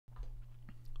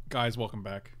Guys, welcome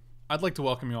back. I'd like to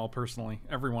welcome you all personally,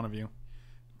 every one of you,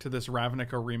 to this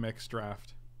Ravnica Remix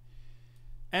draft.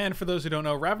 And for those who don't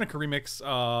know, Ravnica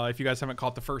Remix, if you guys haven't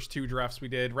caught the first two drafts we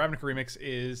did, Ravnica Remix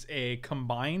is a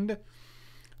combined...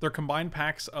 They're combined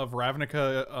packs of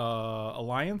Ravnica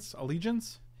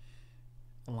Allegiance?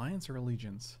 Alliance or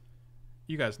Allegiance?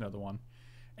 You guys know the one.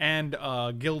 And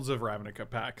Guilds of Ravnica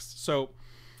packs. So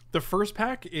the first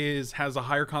pack has a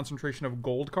higher concentration of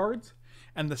gold cards,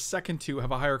 and the second two have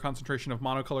a higher concentration of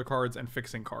monocolor cards and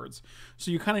fixing cards.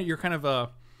 So you're kind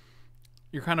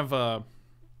of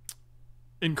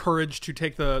encouraged to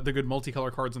take the good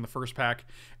multicolor cards in the first pack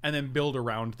and then build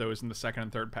around those in the second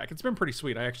and third pack. It's been pretty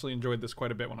sweet. I actually enjoyed this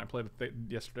quite a bit when I played it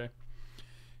yesterday,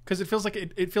 because it feels like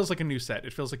it feels like a new set.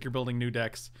 It feels like you're building new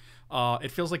decks.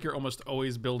 It feels like you're almost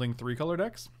always building 3-color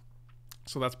decks.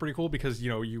 So that's pretty cool, because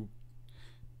you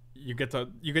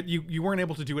weren't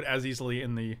able to do it as easily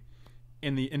in the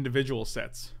individual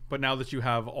sets, but now that you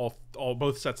have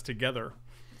both sets together,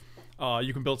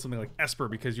 you can build something like Esper,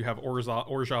 because you have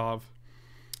Orzhov,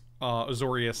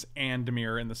 Azorius, and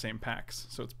Dimir in the same packs.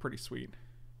 So it's pretty sweet.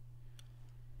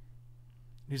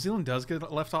 New Zealand does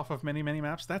get left off of many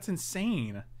maps. That's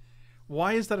insane.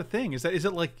 Why is that a thing? Is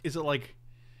it like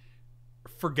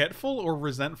forgetful or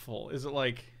resentful? Is it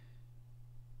like...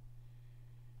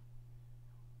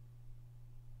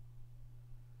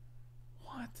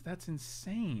 What? That's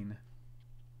insane.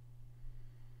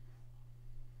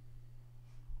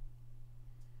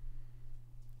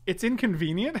 It's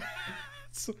inconvenient.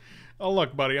 Oh,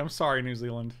 look, buddy. I'm sorry, New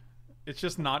Zealand. It's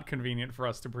just not convenient for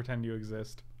us to pretend you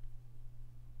exist.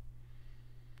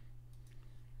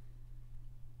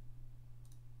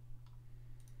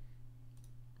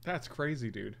 That's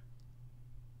crazy, dude.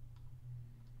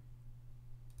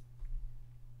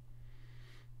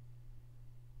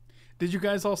 Did you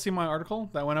guys all see my article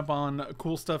that went up on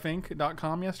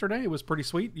coolstuffinc.com yesterday? It was pretty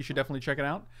sweet. You should definitely check it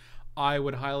out. I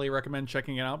would highly recommend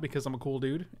checking it out because I'm a cool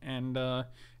dude, and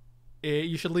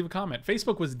you should leave a comment.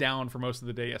 Facebook was down for most of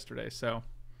the day yesterday, so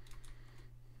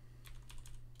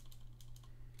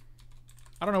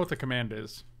I don't know what the command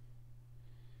is.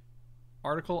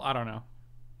 Article? I don't know.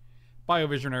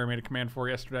 BioVisionary made a command for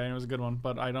yesterday, and it was a good one,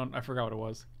 but I forgot what it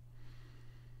was.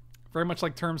 Very much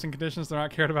like terms and conditions, they're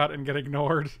not cared about and get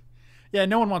ignored. Yeah,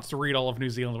 no one wants to read all of New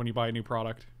Zealand when you buy a new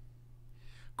product.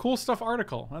 Cool stuff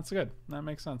article. That's good. That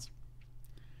makes sense.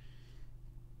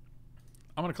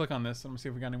 I'm going to click on this. I'm going to see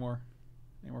if we got any more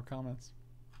comments.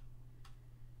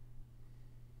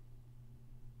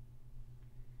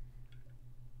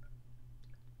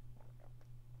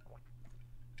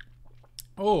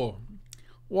 Oh,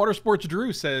 Water Sports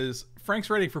Drew says, Frank's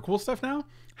ready for cool stuff now?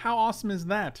 How awesome is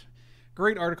that?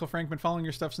 Great article, Frank. Been following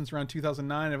your stuff since around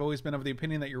 2009. I've always been of the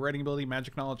opinion that your writing ability,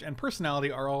 magic knowledge, and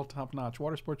personality are all top-notch.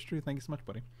 Water Sports Drew, thank you so much,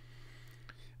 buddy.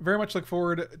 Very much look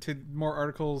forward to more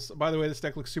articles. By the way, this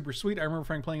deck looks super sweet. I remember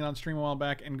Frank playing it on stream a while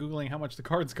back and Googling how much the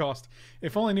cards cost.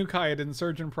 If only knew Kaya didn't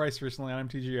surge in price recently on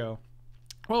MTGO.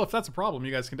 Well, if that's a problem,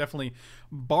 you guys can definitely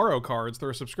borrow cards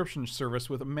through a subscription service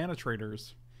with Mana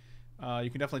Traders. You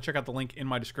can definitely check out the link in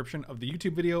my description of the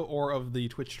YouTube video or of the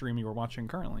Twitch stream you are watching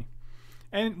currently.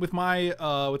 And with my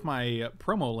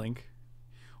promo link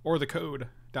or the code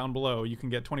down below, you can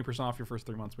get 20% off your first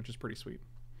 3 months, which is pretty sweet.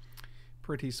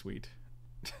 Pretty sweet.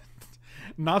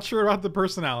 Not sure about the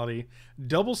personality.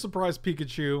 Double surprise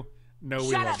Pikachu. No, we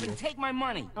love you. Shut up and take my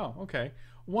money. Oh, okay.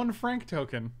 1 Frank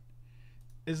token.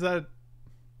 Is that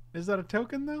a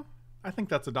token though? I think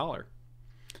that's $1.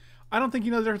 I don't think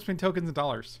you know the difference between tokens and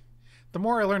dollars. The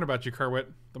more I learn about you,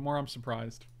 Kerwit, the more I'm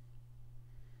surprised.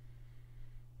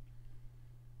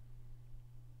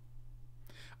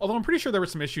 Although I'm pretty sure there were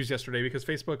some issues yesterday because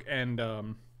Facebook and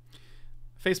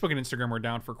Instagram were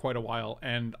down for quite a while,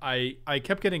 and I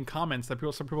kept getting comments that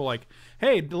some people were like,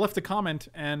 hey, they left a comment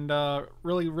and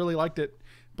really liked it,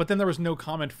 but then there was no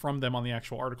comment from them on the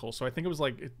actual article, so I think it was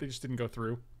like they just didn't go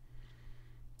through.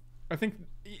 I think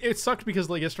it sucked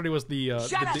because like yesterday was the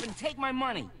shut up and take my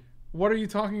money. What are you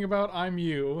talking about? I'm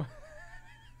you.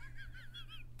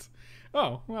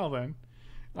 Oh, well then.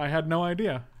 I had no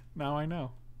idea. Now I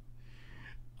know.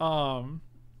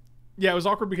 Yeah, it was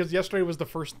awkward because yesterday was the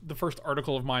first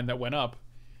article of mine that went up.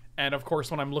 And of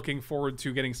course, when I'm looking forward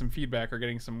to getting some feedback or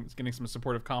getting some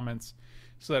supportive comments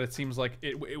so that it seems like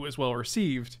it was well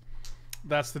received,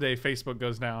 that's the day Facebook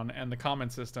goes down and the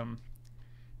comment system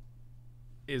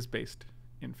is based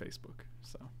in Facebook.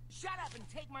 So shut up and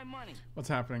take my money. What's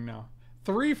happening now?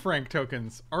 3 Frank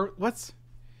tokens. Did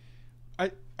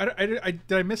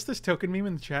I miss this token meme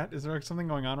in the chat? Is there something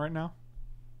going on right now?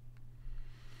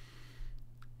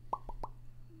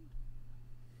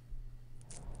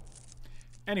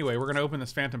 Anyway, we're going to open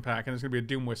this Phantom Pack, and there's going to be a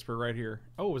Doom Whisper right here.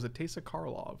 Oh, it was a Teysa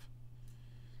Karlov.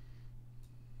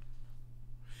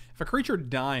 If a creature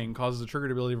dying causes a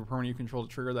triggered ability of a permanent you control to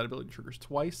trigger, that ability triggers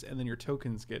twice, and then your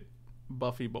tokens get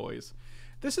buffy boys.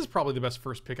 This is probably the best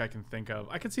first pick I can think of.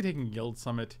 I could see taking Guild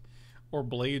Summit or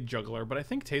Blade Juggler, but I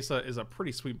think Teysa is a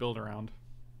pretty sweet build around.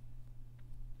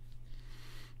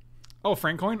 Oh,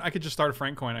 Frank Coin? I could just start a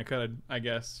Frank Coin. I could, I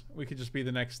guess. We could just be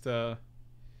the next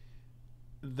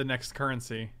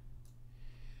currency.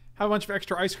 Have a bunch of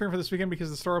extra ice cream for this weekend because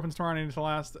the store opens tomorrow and I need to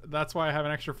last. That's why I have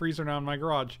an extra freezer now in my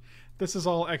garage. This is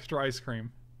all extra ice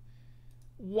cream.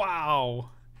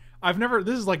 Wow. I've never,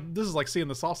 this is like seeing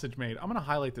the sausage made. I'm going to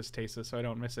highlight this Teysa so I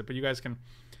don't miss it, but you guys can,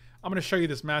 I'm going to show you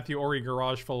this Matthew Ori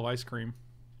garage full of ice cream.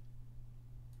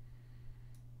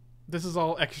 This is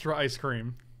all extra ice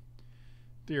cream.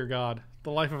 Dear God. The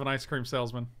life of an ice cream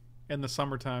salesman in the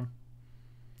summertime.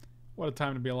 What a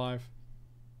time to be alive.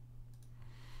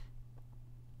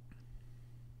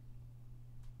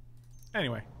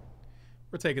 Anyway,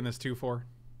 we're taking this 2-4.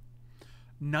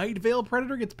 Night Veil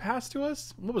Predator gets passed to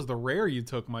us? What was the rare you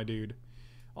took, my dude?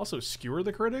 Also, Skewer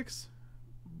the Critics?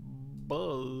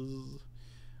 Buzz.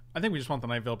 I think we just want the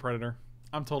Night Veil Predator.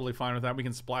 I'm totally fine with that. We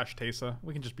can splash Teysa.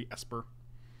 We can just be Esper.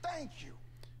 Thank you.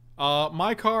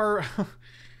 My car...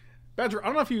 Badger, I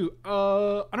don't know if you...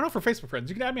 I don't know for Facebook friends.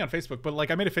 You can add me on Facebook, but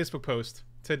like I made a Facebook post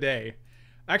today.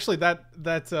 Actually,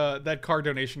 that car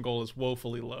donation goal is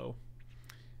woefully low.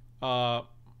 My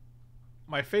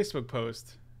Facebook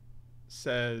post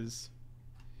says,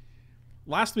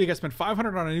 last week I spent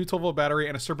 $500 on a new 12-volt battery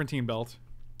and a serpentine belt.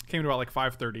 Came to about like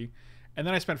 $530, and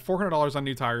then I spent $400 on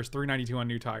new tires, $392 on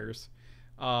new tires.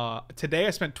 Today I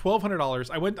spent $1,200.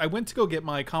 I went to go get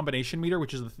my combination meter,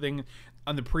 which is the thing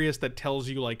on the Prius that tells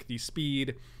you like the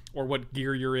speed or what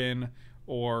gear you're in,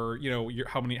 or you know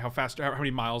how many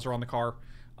miles are on the car.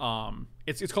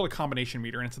 It's called a combination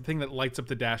meter, and it's the thing that lights up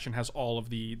the dash and has all of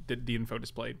the info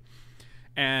displayed.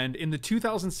 And in the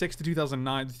 2006 to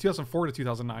 2009, 2004 to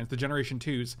 2009, the Generation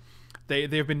 2s, they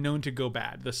have been known to go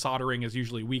bad. The soldering is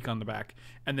usually weak on the back,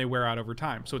 and they wear out over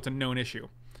time. So it's a known issue.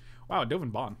 Wow,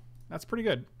 Dovin Bond. That's pretty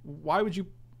good. Why would you...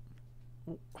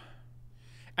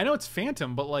 I know it's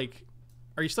Phantom, but like,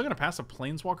 are you still going to pass a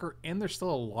Planeswalker and there's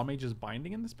still a Lawmage's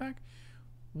Binding in this pack?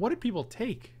 What did people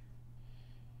take?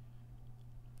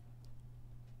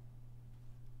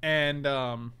 And,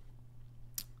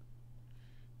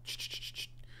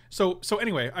 So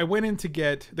anyway, I went in to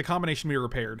get the combination meter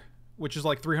repaired, which is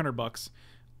like $300.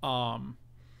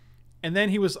 And then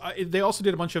he was, they also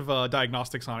did a bunch of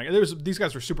diagnostics on it. These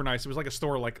guys were super nice. It was like a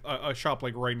store, like a shop,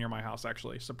 like right near my house,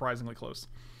 actually, surprisingly close.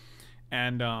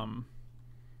 And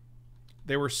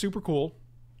they were super cool.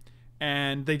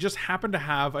 And they just happened to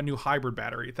have a new hybrid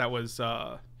battery that was,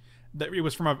 it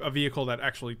was from a vehicle that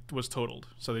actually was totaled.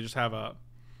 So they just have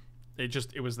they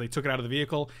took it out of the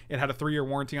vehicle. It had a 3-year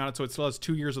warranty on it, so it still has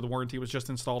 2 years of the warranty. It was just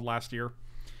installed last year.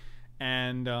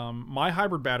 And my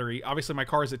hybrid battery, obviously my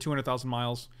car is at 200,000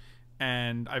 miles,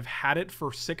 and I've had it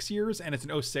for 6 years, and it's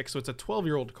an 06, so it's a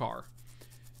 12-year-old car.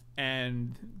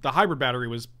 And the hybrid battery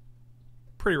was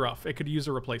pretty rough. It could use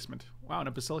a replacement. Wow, and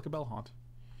a Basilica Bellhaunt.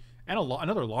 And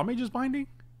another Lawmage's Binding?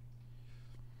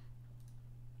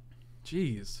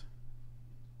 Jeez.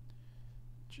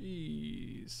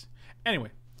 Anyway.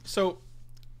 So,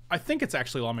 I think it's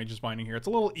actually Lawmage's Binding here. It's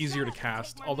a little easier to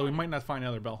cast, although we might not find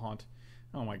another Bellhaunt.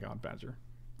 Oh my god, Badger.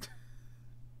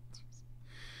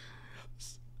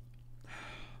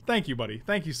 Thank you, buddy.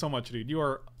 Thank you so much, dude. You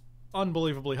are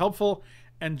unbelievably helpful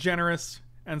and generous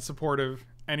and supportive,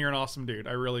 and you're an awesome dude.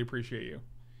 I really appreciate you.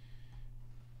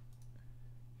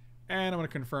 And I'm going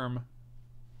to confirm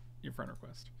your friend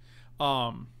request.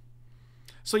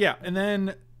 So yeah, and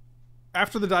then...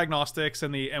 after the diagnostics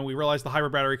and we realized the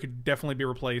hybrid battery could definitely be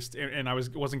replaced, and I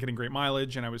wasn't getting great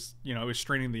mileage, and I was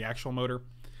straining the actual motor.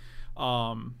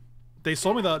 They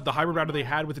sold me the hybrid battery they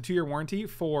had with a 2-year warranty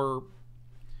for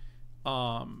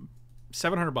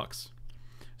 $700.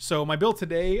 So my bill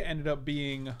today ended up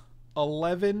being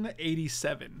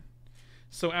 $1,187.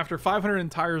 So after 500 in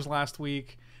tires last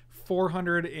week,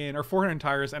 400 in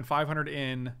tires and 500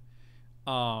 in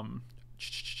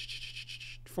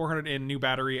 400 in new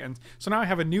battery, and so now I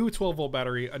have a new 12-volt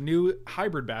battery, a new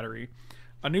hybrid battery,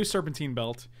 a new serpentine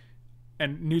belt,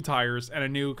 and new tires, and a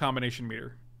new combination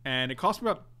meter. And it cost me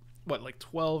about what, like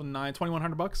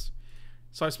 $2,100.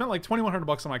 So I spent like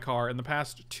 $2,100 on my car in the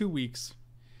past 2 weeks.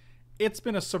 It's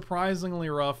been a surprisingly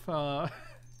rough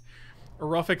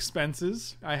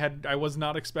expenses. I was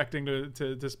not expecting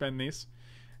to spend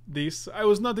these. I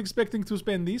was not expecting to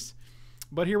spend these,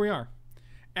 but here we are.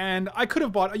 And I could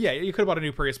have bought, you could have bought a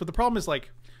new Prius, but the problem is,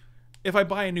 like, if I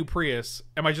buy a new Prius,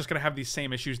 am I just going to have these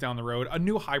same issues down the road? A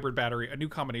new hybrid battery, a new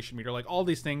combination meter, like all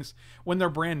these things, when they're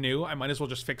brand new, I might as well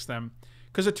just fix them.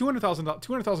 Because a 200,000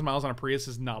 miles on a Prius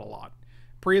is not a lot.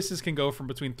 Priuses can go from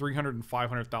between 300 and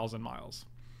 500,000 miles.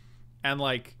 And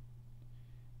like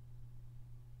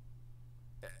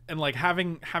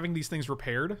having these things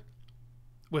repaired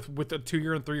with a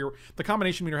 2-year and 3-year, the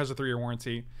combination meter has a 3-year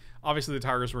warranty. Obviously the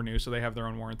tires were new, so they have their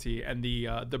own warranty, and the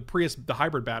Prius, the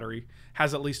hybrid battery,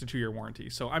 has at least a 2-year warranty.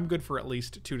 So I'm good for at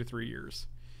least 2 to 3 years.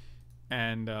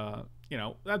 And you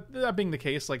know, that being the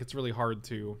case, like, it's really hard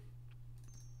to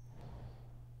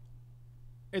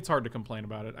complain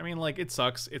about it. I mean, like, it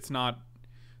sucks. It's not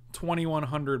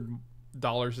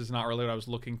 $2,100 is not really what I was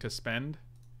looking to spend.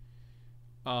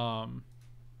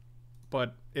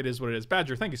 But it is what it is.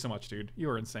 Badger, thank you so much, dude. You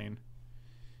are insane.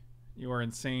 You are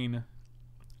insanely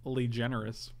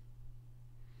generous.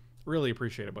 Really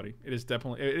appreciate it, buddy. It is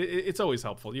definitely... It's always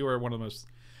helpful. You are one of the most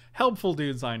helpful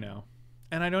dudes I know.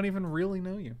 And I don't even really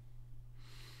know you.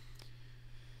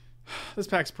 This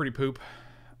pack's pretty poop.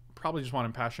 Probably just want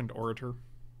Impassioned Orator.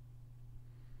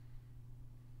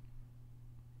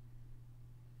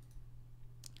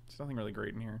 There's nothing really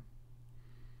great in here.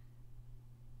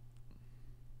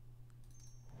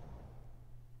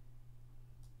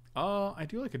 I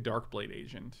do like a Darkblade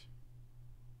Agent.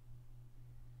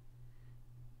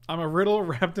 I'm a riddle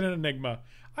wrapped in an enigma.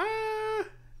 I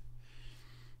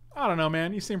don't know,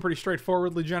 man. You seem pretty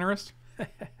straightforwardly generous.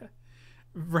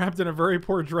 Wrapped in a very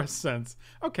poor dress sense.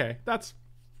 Okay, I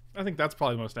think that's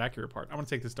probably the most accurate part. I'm going to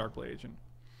take this Darkblade Agent.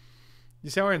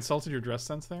 You see how I insulted your dress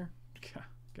sense there?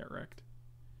 Get wrecked.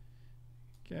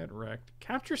 Get wrecked.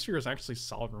 Capture Sphere is actually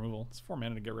solid removal. It's 4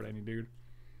 mana to get rid of any dude.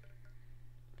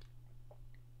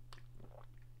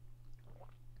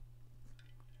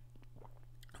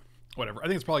 Whatever. I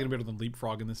think it's probably going to be better than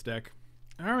Leapfrog in this deck.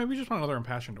 Alright, maybe we just want another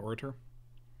Impassioned Orator.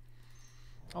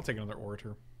 I'll take another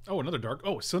Orator. Oh, another Dark...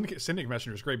 Oh, Syndicate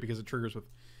Messenger is great because it triggers with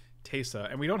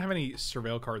Teysa. And we don't have any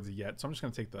Surveil cards yet, so I'm just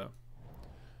going to take the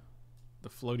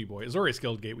Floaty Boy. Azorius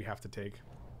Guildgate we have to take.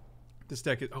 This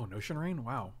deck is... Oh, Notion Rain?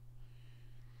 Wow.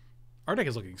 Our deck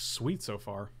is looking sweet so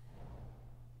far.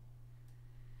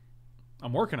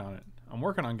 I'm working on it. I'm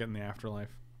working on getting the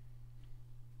Afterlife.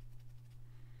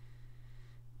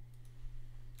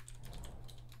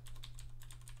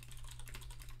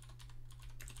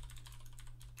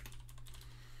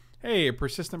 Hey,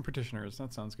 Persistent Petitioners.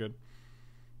 That sounds good.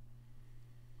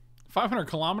 500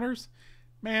 kilometers?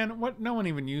 Man, what? No one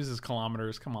even uses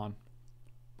kilometers. Come on.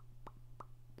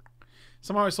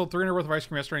 Somehow I sold 300 worth of ice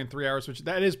cream yesterday in 3 hours, which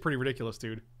that is pretty ridiculous,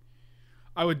 dude.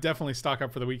 I would definitely stock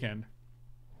up for the weekend.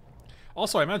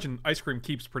 Also, I imagine ice cream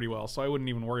keeps pretty well, so I wouldn't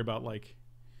even worry about, like,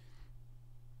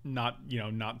 not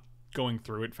going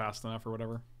through it fast enough or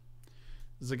whatever.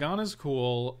 Zagana's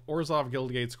cool. Orzhov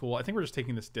Guildgate's cool. I think we're just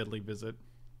taking this Deadly Visit.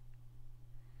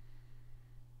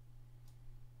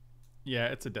 Yeah,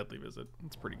 it's a Deadly Visit.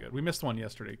 It's pretty good. We missed one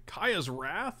yesterday. Kaya's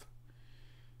Wrath?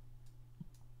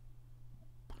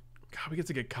 God, we get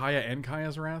to get Kaya and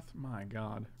Kaya's Wrath? My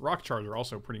God. Rock Charger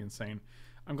also pretty insane.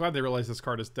 I'm glad they realized this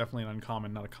card is definitely an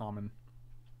uncommon, not a common.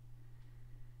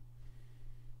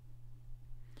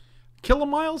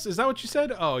 Kilomiles? Is that what you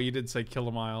said? Oh, you did say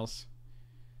Kilomiles.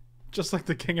 Just like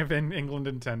the King of England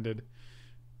intended.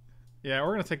 Yeah,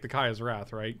 we're going to take the Kaya's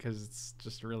Wrath, right? Because it's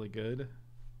just really good.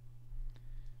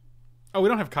 Oh, we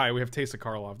don't have Kaya. We have Teysa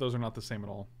Karlov. Those are not the same at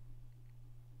all.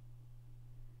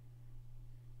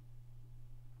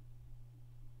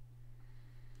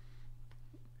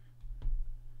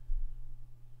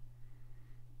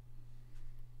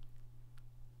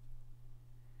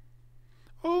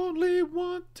 Only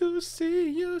want to see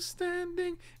you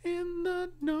standing in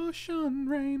the Notion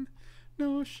Rain.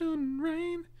 Notion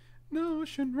Rain.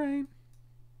 Notion Rain.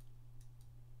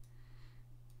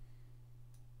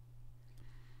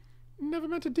 Never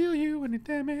meant to deal you any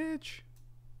damage.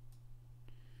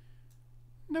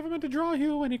 Never meant to draw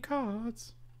you any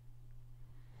cards.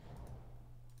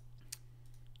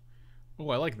 Oh,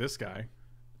 I like this guy.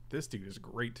 This dude is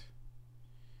great.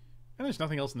 And there's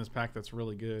nothing else in this pack that's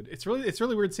really good. It's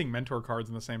really weird seeing Mentor cards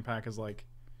in the same pack as, like,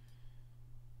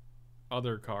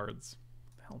 other cards.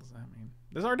 What the hell does that mean?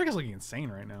 This art deck is looking insane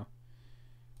right now.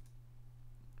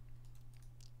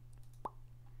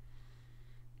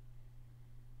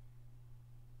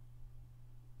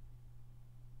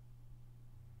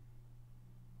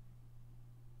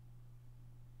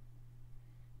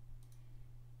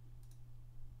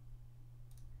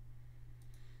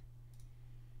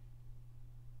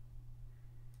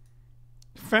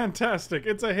 Fantastic.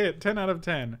 It's a hit. 10 out of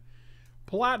 10.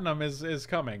 Platinum is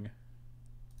coming.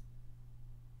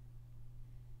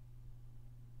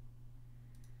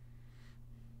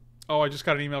 Oh, I just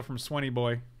got an email from Swenny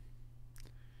Boy.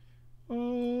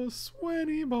 Oh,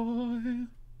 Swenny Boy.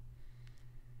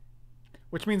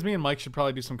 Which means me and Mike should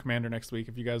probably do some Commander next week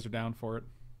if you guys are down for it.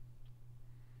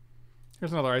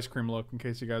 Here's another ice cream look in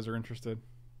case you guys are interested.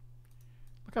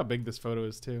 Look how big this photo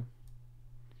is, too.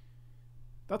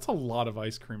 That's a lot of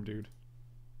ice cream, dude.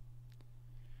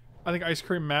 I think Ice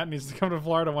Cream Matt needs to come to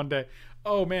Florida one day.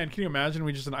 Oh, man, can you imagine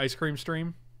we just an ice cream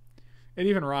stream? It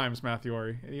even rhymes, Matthew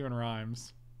Ori. It even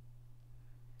rhymes.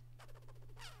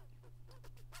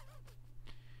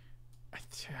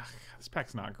 This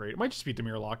pack's not great. It might just be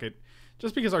Dimir Locket.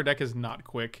 Just because our deck is not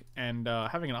quick, and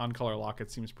having an on-color Locket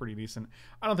seems pretty decent.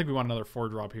 I don't think we want another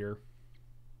 4-drop here.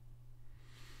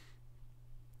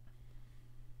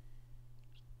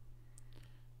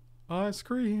 Ice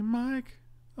Cream Mike.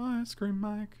 Ice Cream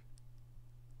Mike.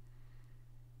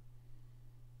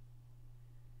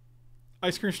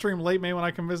 Ice cream stream late May when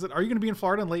I come visit. Are you going to be in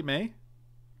Florida in late May?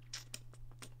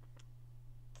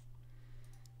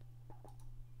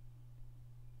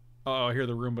 Uh oh, I hear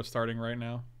the Roomba starting right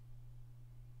now.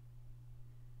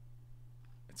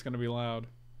 It's going to be loud.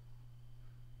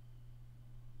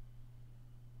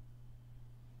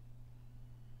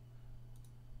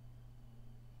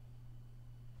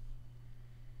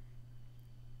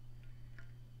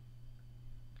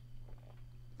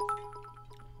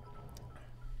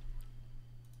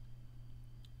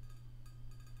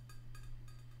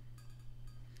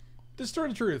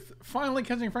 Distorted Truth. Finally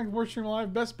catching Frank Board stream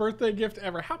live. Best birthday gift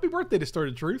ever. Happy birthday,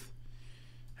 Distorted Truth.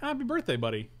 Happy birthday,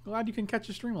 buddy. Glad you can catch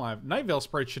a stream live. Night Veil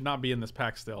Sprite should not be in this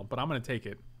pack still, but I'm going to take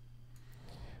it.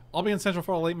 I'll be in Central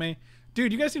Florida late May.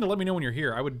 Dude, you guys need to let me know when you're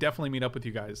here. I would definitely meet up with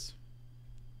you guys.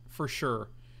 For sure.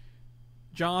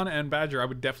 John and Badger, I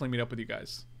would definitely meet up with you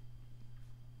guys.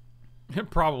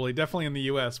 Probably. Definitely in the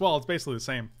U.S. Well, it's basically the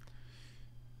same.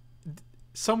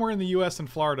 Somewhere in the U.S. and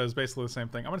Florida is basically the same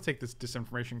thing. I'm going to take this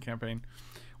disinformation campaign.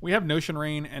 We have Notion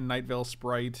Rain and Night Veil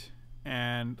Sprite,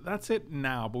 and that's it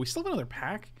now. But we still have another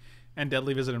pack, and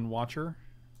Deadly Visit and Watcher.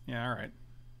 Yeah, all right.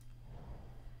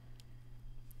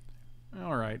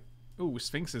 All right. Ooh,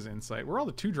 Sphinx's Insight. Where are all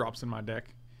the 2-drops in my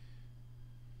deck?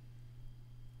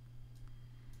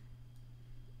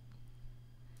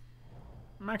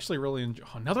 I'm actually really enjoying...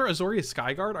 Another Azorius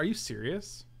Skyguard? Are you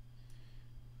serious?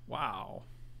 Wow.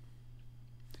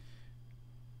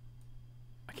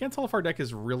 I can't tell if our deck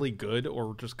is really good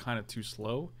or just kind of too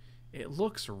slow. It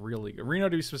looks really good. Reno,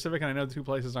 to be specific, and I know the 2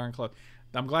 places aren't close.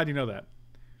 I'm glad you know that.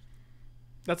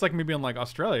 That's like me being like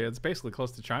Australia. It's basically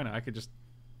close to China. I could just...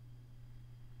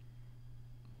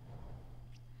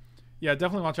 Yeah,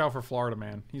 definitely watch out for Florida,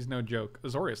 man. He's no joke.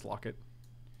 Azorius Locket.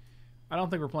 I don't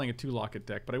think we're playing a 2-Locket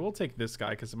deck, but I will take this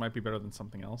guy because it might be better than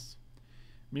something else.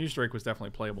 Muse Drake was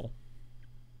definitely playable.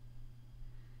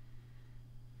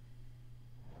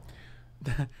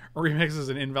 Remix is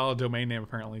an invalid domain name,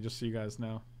 apparently, just so you guys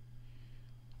know.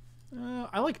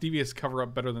 I like Devious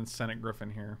Cover-Up better than Senate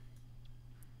Griffin here.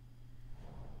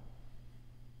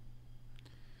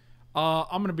 I'm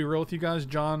going to be real with you guys.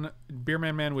 John,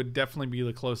 Beerman Man would definitely be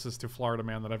the closest to Florida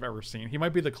Man that I've ever seen. He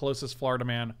might be the closest Florida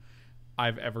Man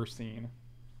I've ever seen.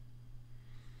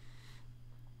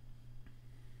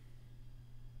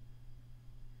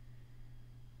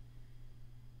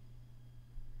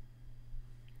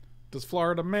 Does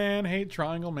Florida Man hate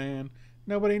Triangle Man?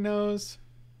 Nobody knows.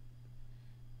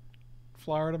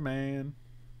 Florida Man.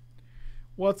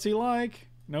 What's he like?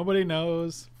 Nobody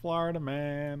knows. Florida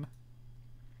Man.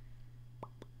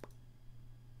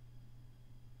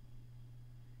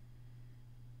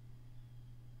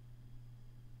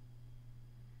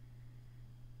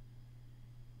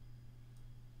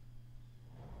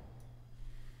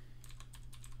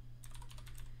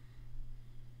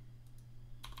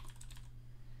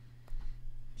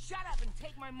 Shut up and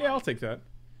take my money. Yeah, I'll take that.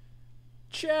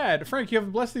 Chad, Frank, you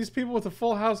have blessed these people with a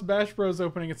Full House Bash Bros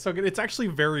opening. It's so good. It's actually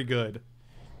very good.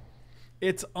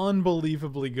 It's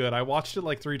unbelievably good. I watched it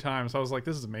like 3 times. I was like,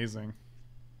 this is amazing.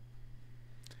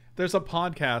 There's a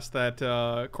podcast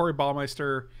that Corey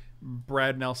Baumeister,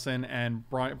 Brad Nelson, and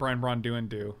Brian Braun do.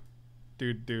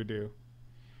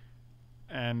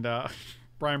 And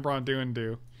Brian Braun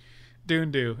do.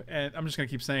 And I'm just going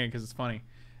to keep saying it because it's funny.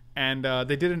 And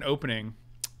they did an opening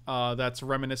that's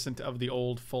reminiscent of the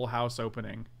old Full House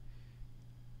opening.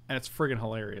 And it's friggin'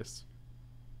 hilarious.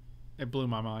 It blew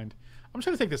my mind. I'm just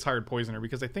going to take this Hired Poisoner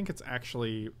because I think it's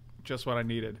actually just what I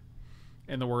needed.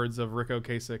 In the words of Rick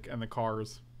Ocasek and the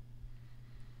Cars.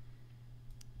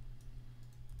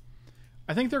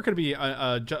 I think there could be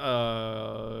a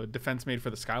defense made for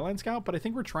the Skyline Scout, but I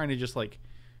think we're trying to just, like,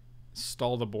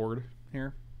 stall the board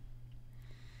here.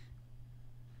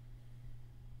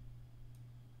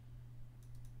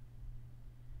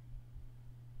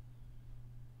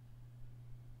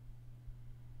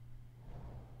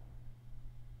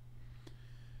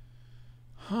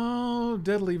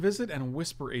 Deadly Visit and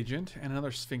Whisper Agent and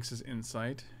another Sphinx's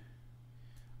Insight.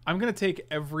 I'm gonna take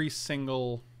every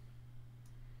single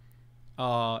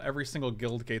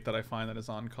guild gate that I find that is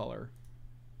on color.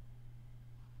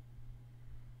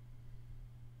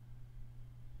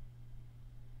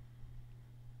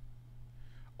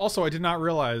 Also, I did not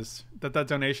realize that that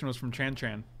donation was from Chan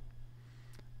Chan.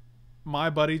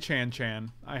 My buddy Chan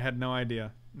Chan. I had no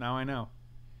idea. Now I know.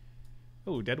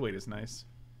 Oh, Deadweight is nice.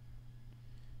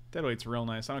 Deadweight's real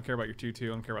nice. I don't care about your 2-2. I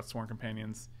don't care about Sworn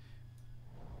Companions.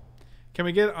 Can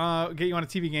we get you on a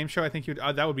TV game show? I think you'd,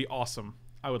 that would be awesome.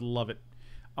 I would love it.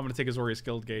 I'm going to take Azorius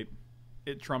Guildgate.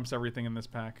 It trumps everything in this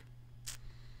pack.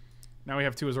 Now we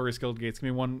have 2 Azorius Guildgates.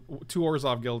 Give me 2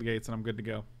 Orzhov Guildgates and I'm good to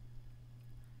go.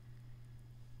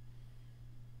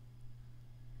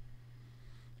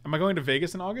 Am I going to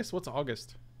Vegas in August? What's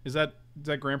August? Is that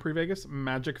Grand Prix Vegas?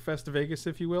 Magic Fest Vegas,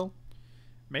 if you will?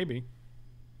 Maybe.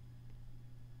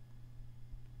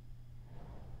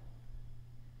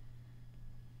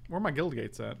 Where are my guild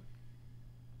gates at?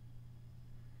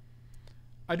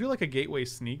 I do like a gateway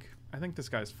sneak. I think this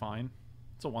guy's fine.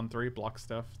 It's a 1-3 block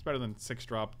stuff. It's better than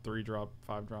 6-drop, 3-drop,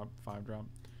 5-drop, 5-drop.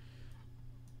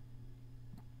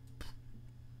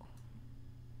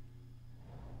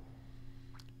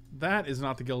 That is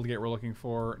not the guild gate we're looking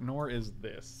for, nor is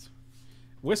this.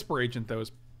 Whisper Agent, though,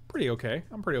 is pretty okay.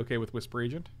 I'm pretty okay with Whisper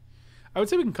Agent. I would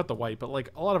say we can cut the white, but like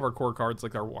a lot of our core cards,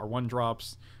 like our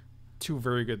 1-drops, 2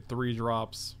 very good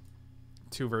 3-drops,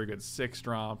 2 very good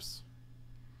 6-drops.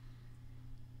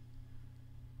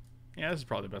 Yeah, this is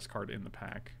probably the best card in the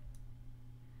pack.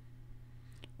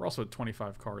 We're also at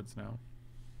 25 cards now.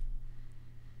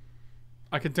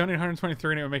 I could donate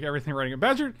 123 and it would make everything writing.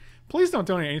 Badger, please don't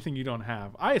donate anything you don't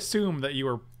have. I assume that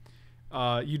you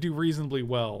are, you do reasonably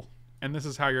well, and this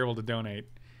is how you're able to donate.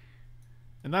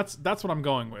 And that's what I'm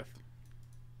going with.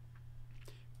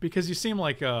 Because you seem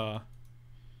like, it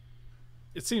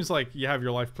seems like you have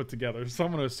your life put together, so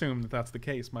I'm going to assume that that's the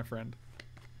case, my friend.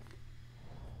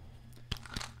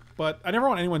 But I never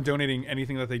want anyone donating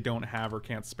anything that they don't have or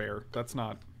can't spare. That's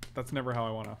never how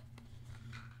I want to.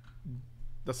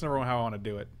 That's never how I want to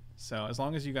do it. So as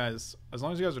long as you guys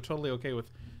are totally okay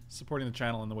with supporting the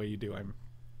channel in the way you do,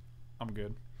 I'm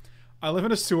good. I live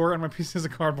in a sewer and my PC is a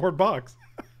cardboard box.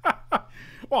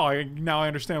 Well, now I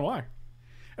understand why.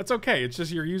 It's okay. It's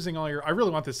just you're using all your. I really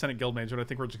want this Senate Guild Mage, but I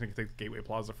think we're just going to take the Gateway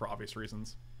Plaza for obvious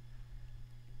reasons.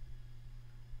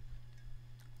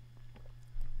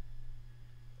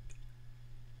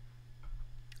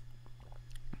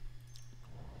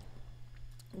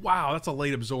 Wow, that's a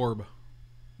late absorb.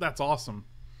 That's awesome.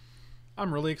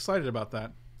 I'm really excited about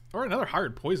that. Or another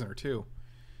Hired Poisoner, too.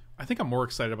 I think I'm more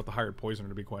excited about the Hired Poisoner,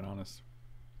 to be quite honest.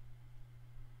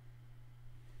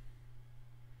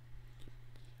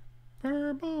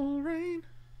 Purple rain.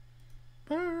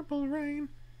 Purple rain.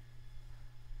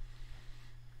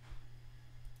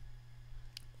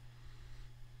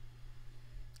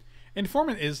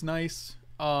 Informant is nice.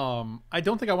 I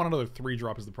don't think I want another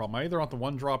 3-drop is the problem. I either want the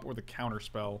 1-drop or the counter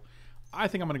spell. I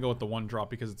think I'm going to go with the 1-drop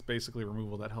because it's basically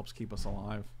removal that helps keep us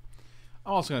alive.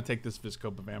 I'm also going to take this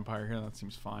Viscopa Vampire here. That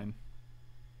seems fine.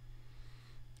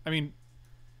 I mean,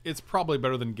 it's probably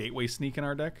better than Gateway Sneak in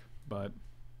our deck, but...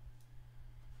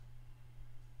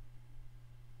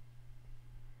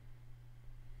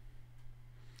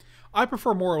 I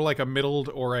prefer more like a middled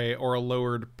or a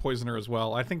lowered Poisoner as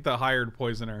well. I think the Hired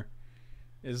Poisoner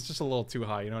is just a little too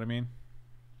high, you know what I mean?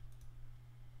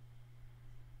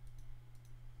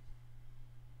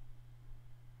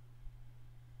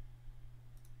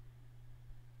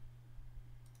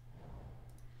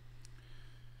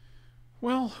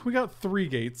 Well, we got 3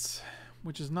 gates,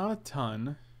 which is not a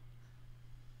ton.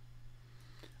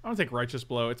 I don't take Righteous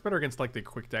Blow. It's better against like the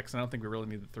quick decks, and I don't think we really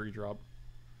need the 3-drop.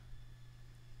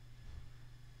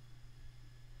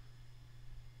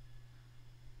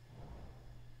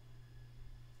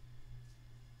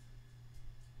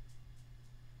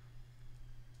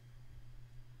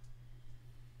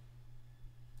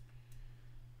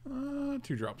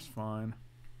 Two drops fine.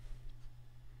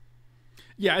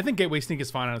 Yeah, I think Gateway Sneak is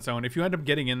fine on its own. If you end up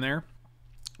getting in there,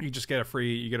 you just get a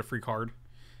free card.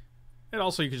 And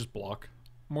also you can just block.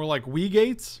 More like Wii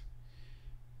Gates.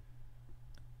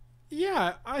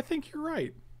 Yeah, I think you're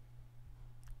right.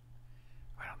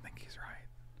 I don't think he's right.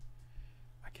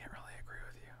 I can't really agree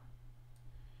with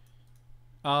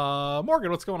you.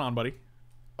 Morgan, what's going on, buddy?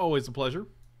 Always a pleasure.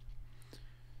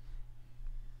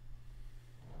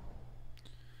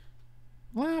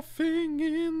 Laughing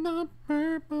in the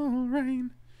purple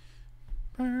rain.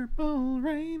 Purple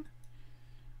rain.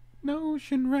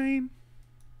 Notion rain.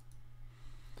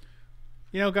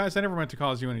 You know, guys, I never meant to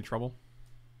cause you any trouble.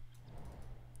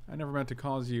 I never meant to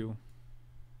cause you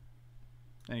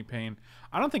any pain.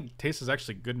 I don't think Taste is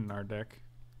actually good in our deck.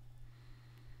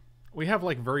 We have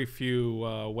like very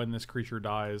few when this creature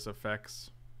dies effects.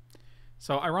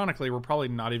 So ironically, we're probably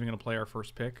not even going to play our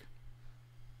first pick.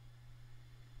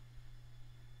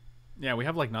 Yeah, we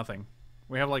have like nothing.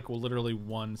 We have like literally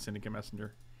one Syndicate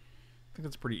Messenger. I think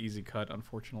that's a pretty easy cut,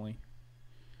 unfortunately.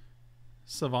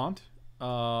 Savant.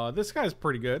 This guy's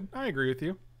pretty good. I agree with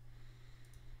you.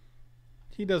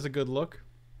 He does a good look.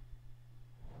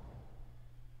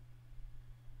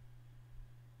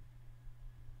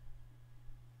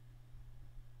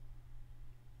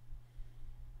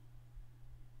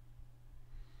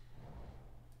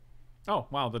 Oh,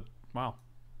 wow. The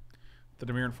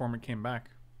Dimir Informant came back.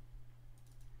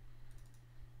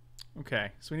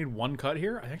 Okay, so we need one cut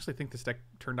here. I actually think this deck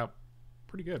turned out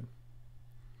pretty good.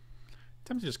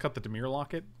 Time to just cut the Dimir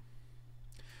Locket.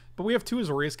 But we have 2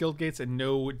 Azorius Guild Gates and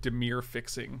no Dimir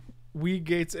fixing. We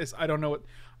Gates is I don't know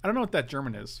what that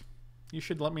German is. You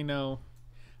should let me know.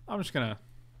 I'm just gonna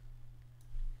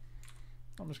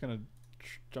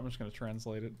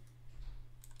translate it.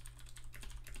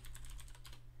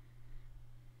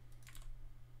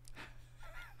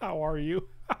 How are you?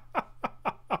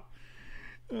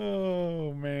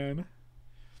 Oh man.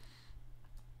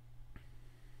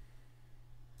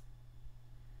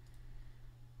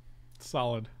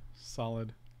 Solid.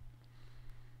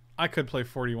 I could play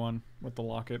 41 with the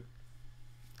Locket.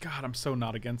 God, I'm so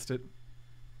not against it.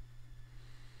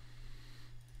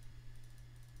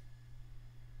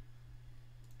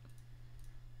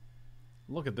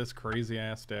 Look at this crazy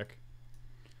ass deck.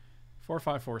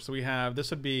 4/5/4. So we have,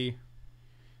 this would be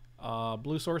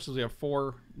blue sources. We have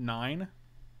 4/9.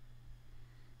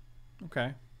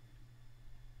 Okay.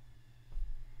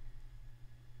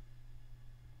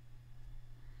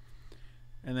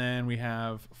 And then we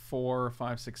have 4,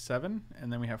 5, 6, 7.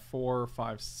 And then we have 4,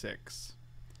 5, 6.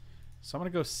 So I'm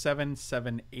going to go 7,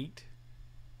 7, 8.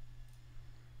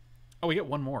 Oh, we get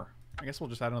one more. I guess we'll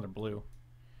just add another blue.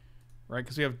 Right?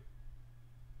 Because we have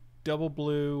double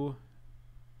blue,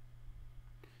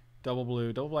 double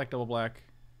blue, double black, double black,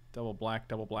 double black,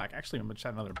 double black. Actually, I'm going to just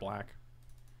add another black.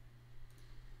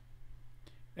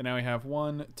 And now we have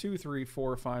 1, 2, 3,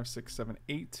 4, 5, 6, 7,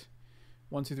 8.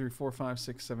 1, 2, 3, 4, 5,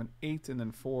 6, 7, 8, and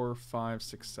then 4, 5,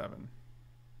 6, 7.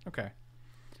 Okay.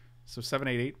 So 7,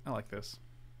 8, 8. I like this.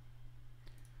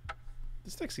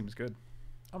 This deck seems good.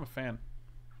 I'm a fan.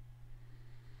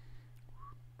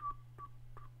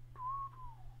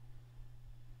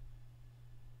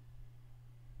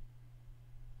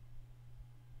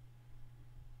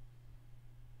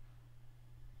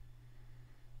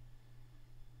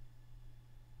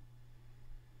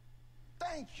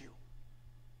 Thank you.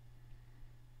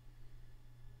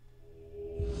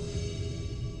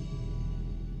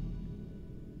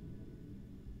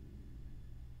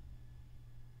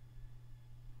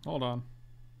 Hold on.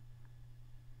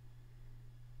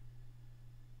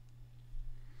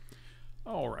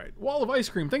 All right. Wall of Ice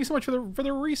Cream. Thank you so much for the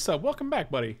resub. Welcome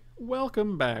back, buddy.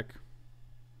 Welcome back.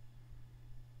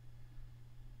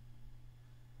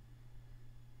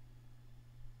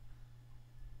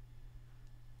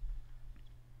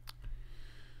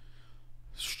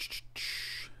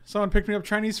 Someone picked me up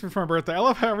Chinese food for my birthday. I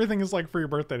love how everything is like for your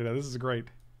birthday today. This is great.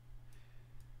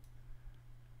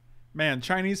 Man,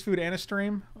 Chinese food and a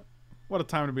stream? What a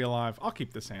time to be alive. I'll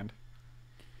keep this hand.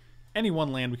 Any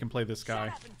one land we can play this guy.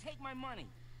 Shut up and take my money.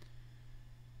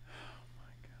 Oh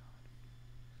my god.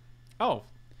 Oh.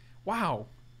 Wow.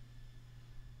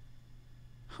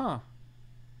 Huh.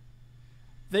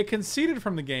 They conceded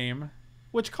from the game,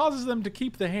 which causes them to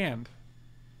keep the hand.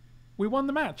 We won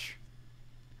the match.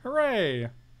 Hooray.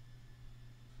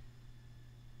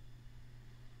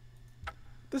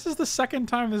 This is the second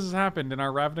time this has happened in our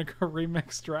Ravnica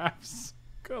remix drafts.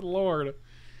 Good lord.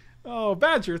 Oh,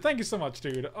 Badger, thank you so much,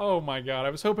 dude. Oh my god. I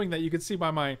was hoping that you could see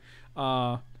by my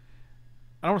I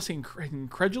don't want to say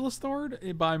incredulous thord,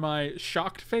 by my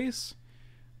shocked face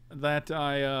that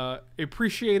I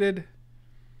appreciated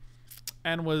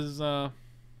and was a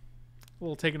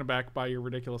little taken aback by your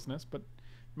ridiculousness, but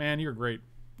man, you're great.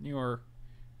 You are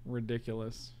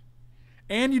ridiculous.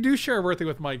 And you do share a birthday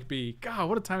with Mike B. God,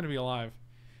 what a time to be alive.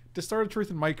 Distorted Truth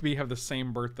and Mike B have the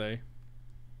same birthday.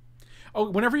 Oh,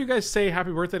 whenever you guys say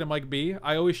happy birthday to Mike B,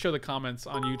 I always show the comments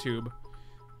on YouTube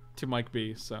to Mike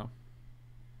B, so.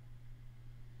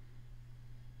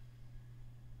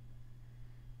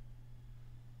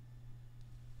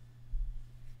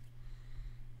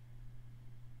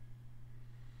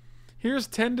 Here's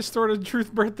 10 Distorted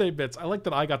Truth birthday bits. I like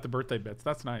that I got the birthday bits.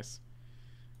 That's nice.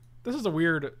 This is a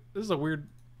weird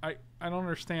I don't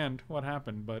understand what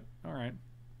happened, but all right.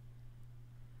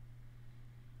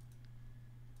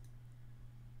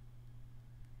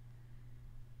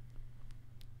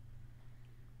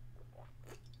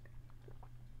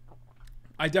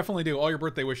 I definitely do. All your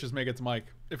birthday wishes make it to Mike.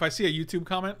 If I see a YouTube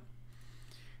comment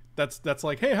that's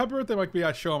like, hey, happy birthday, Mike B,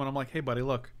 I show him and I'm like, hey buddy,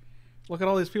 look at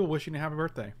all these people wishing you happy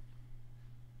birthday.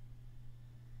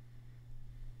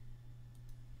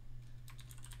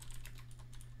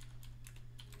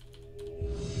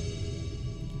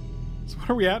 So what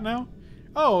are we at now?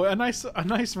 Oh, a nice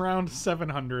round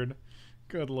 700.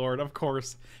 Good lord, of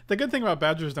course. The good thing about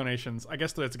Badger's donations, I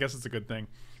guess it's a good thing,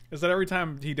 is that every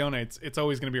time he donates, it's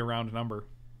always going to be a round number.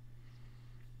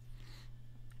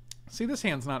 See, this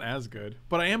hand's not as good,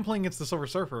 but I am playing against the Silver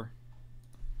Surfer.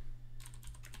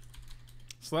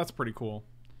 So that's pretty cool.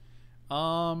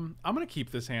 I'm going to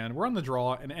keep this hand. We're on the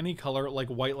draw, and any color, like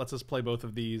white lets us play both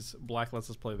of these, black lets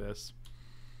us play this.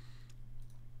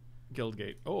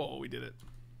 Guildgate. Oh, we did it.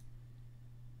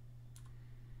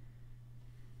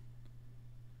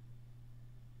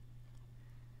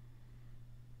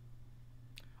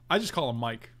 I just call him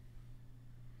Mike.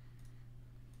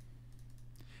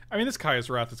 I mean, this Kaya's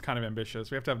Wrath is kind of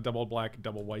ambitious. We have to have double black,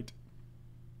 double white.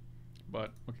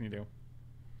 But what can you do?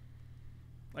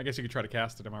 I guess you could try to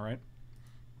cast it, am I right?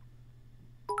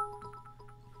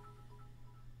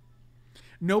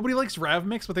 Nobody likes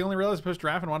Ravmix, but they only realized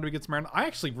post-draft and wanted to get some. I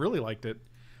actually really liked it.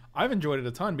 I've enjoyed it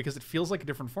a ton because it feels like a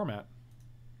different format.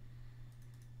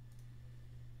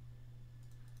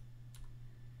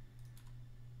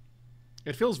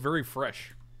 It feels very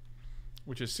fresh,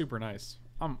 which is super nice.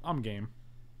 I'm game.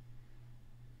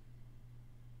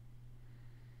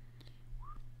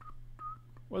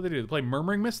 What do they do? They play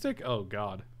Murmuring Mystic? Oh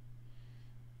god.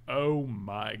 Oh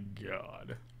my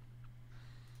god.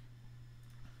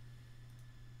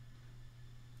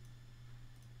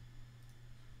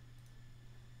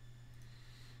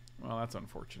 Well, that's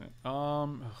unfortunate.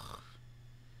 Ugh.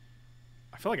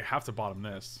 I feel like I have to bottom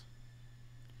this.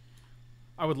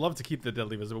 I would love to keep the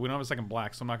Deadly Visit, but we don't have a second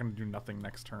black, so I'm not going to do nothing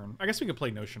next turn. I guess we could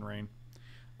play Notion Rain.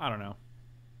 I don't know.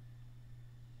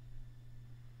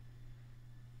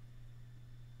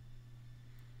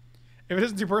 If it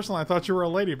isn't too personal, I thought you were a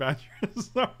lady, Badger.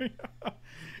 Sorry.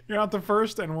 You're not the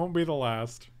first and won't be the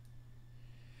last.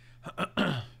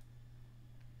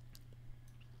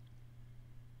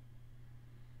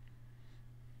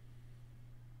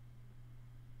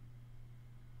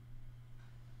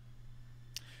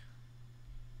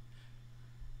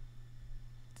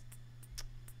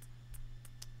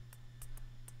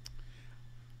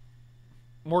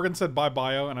 Morgan said bye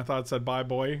bio, and I thought it said bye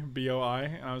boy, B-O-I,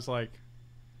 and I was like,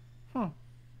 huh.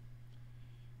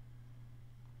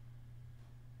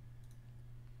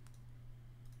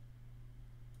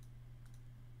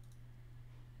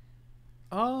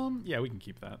 Yeah, we can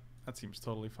keep that. That seems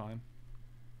totally fine.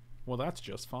 Well, that's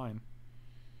just fine.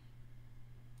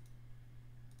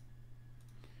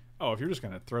 Oh, if you're just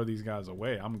gonna throw these guys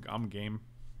away, I'm game.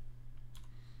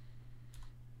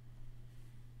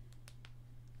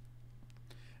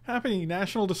 Happy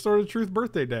National Distorted Truth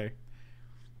Birthday Day.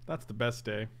 That's the best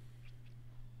day.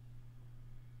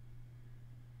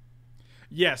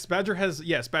 Yes, Badger has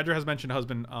mentioned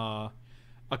husband a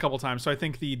couple times, so I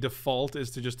think the default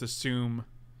is to just assume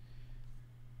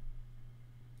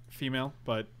female,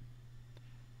 but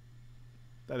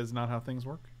that is not how things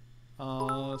work.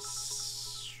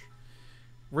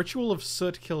 Ritual of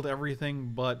Soot killed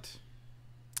everything, but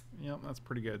yep, that's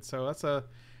pretty good. So that's a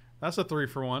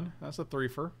 3-for-1. That's a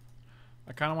 3-for.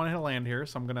 I kind of want to hit a land here,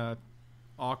 so I'm gonna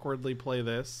awkwardly play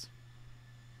this.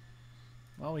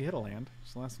 Well, we hit a land,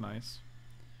 so that's nice.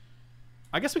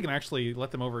 I guess we can actually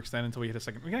let them overextend until we hit a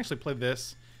second. We can actually play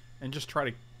this and just try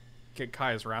to get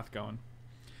Kaya's Wrath going.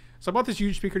 So I bought this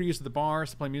huge speaker to use at the bars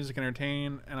to play music and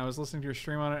entertain, and I was listening to your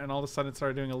stream on it, and all of a sudden it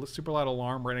started doing a super loud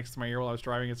alarm right next to my ear while I was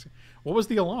driving. What was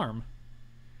the alarm?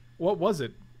 What was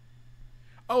it?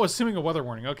 Oh, assuming a weather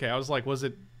warning. Okay, I was like, was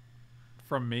it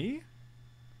from me?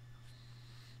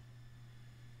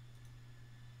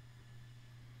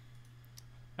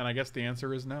 And I guess the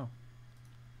answer is no.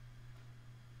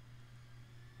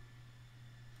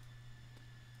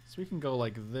 So we can go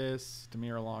like this.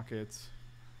 Demir Lockets.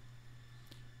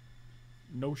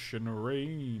 Notion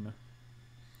Rain.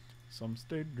 Some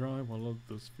stay dry while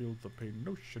others feel the pain.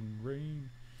 Notion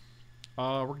Rain.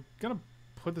 We're gonna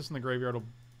put this in the graveyard. We'll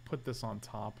put this on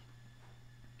top.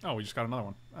 Oh, we just got another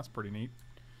one. That's pretty neat.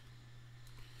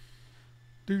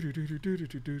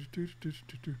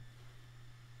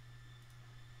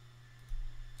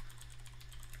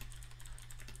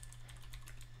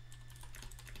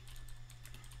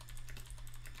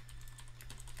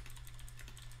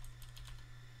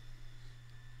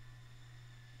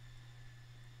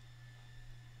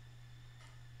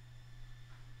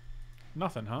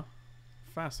 Nothing, huh?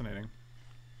 Fascinating.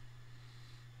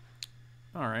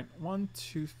 All right. 1,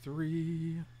 2,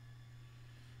 3.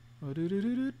 I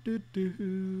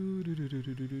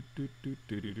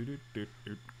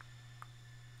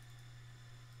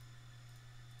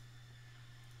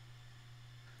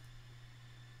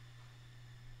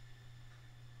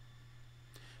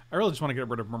really just want to get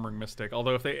rid of Murmuring Mystic.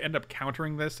 Although if they end up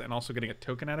countering this and also getting a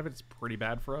token out of it, it's pretty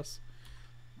bad for us.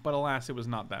 But alas, it was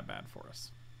not that bad for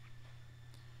us.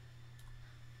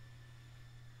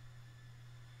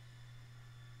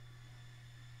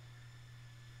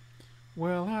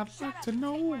 Well, I'd like to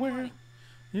know where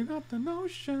you got the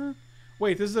notion.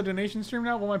 Wait, this is a donation stream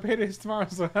now? Well, my payday's tomorrow,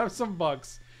 so have some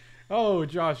bucks. Oh,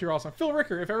 Josh, you're awesome. Phil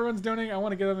Ricker, if everyone's donating, I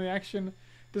want to get on the action.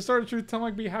 To start a truth, tell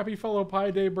like be happy fellow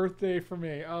Pi Day birthday for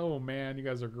me. Oh, man, you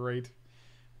guys are great.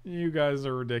 You guys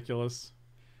are ridiculous.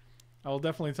 I will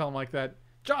definitely tell him like that.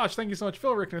 Josh, thank you so much.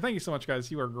 Phil Ricker, thank you so much, guys.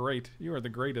 You are great. You are the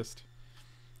greatest.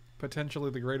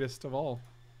 Potentially the greatest of all.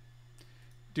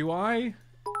 Do I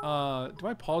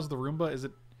pause the Roomba? Is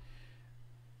it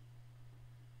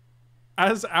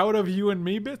as out of you and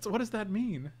me bits? What does that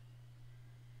mean?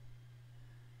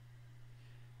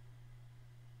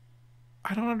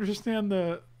 I don't understand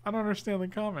the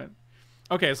comment.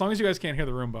 Okay, as long as you guys can't hear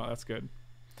the Roomba, that's good.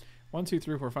 1, 2,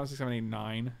 3, 4, 5, 6, 7, 8,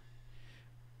 9.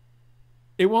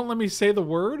 It won't let me say the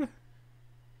word?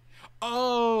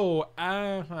 Oh,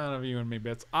 out of you and me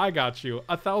bits. I got you.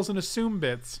 1,000 assume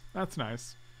bits. That's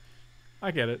nice.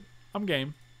 I get it. I'm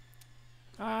game.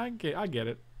 I get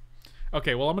it.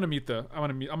 Okay, well I'm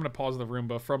gonna pause the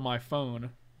Roomba from my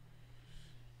phone.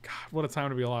 God, what a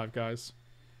time to be alive, guys.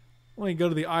 Let me go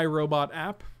to the iRobot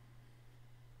app.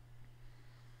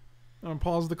 I'm gonna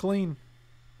pause the clean.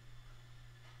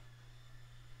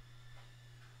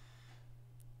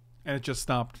 And it just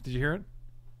stopped. Did you hear it?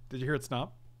 Did you hear it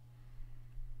stop?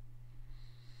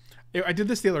 I did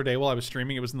this the other day while I was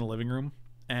streaming. It was in the living room.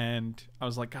 And I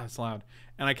was like, God, it's loud.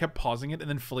 And I kept pausing it. And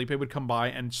then Felipe would come by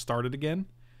and start it again.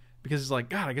 Because he's like,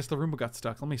 God, I guess the Roomba got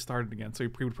stuck. Let me start it again. So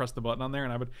he would press the button on there.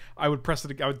 And I would press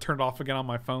it. I would turn it off again on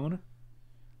my phone.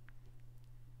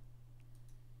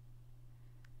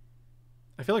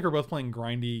 I feel like we're both playing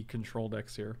grindy control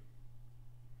decks here.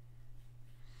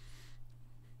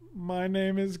 My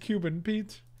name is Cuban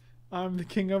Pete. I'm the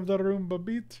king of the Roomba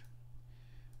beat.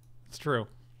 It's true.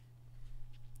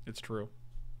 It's true.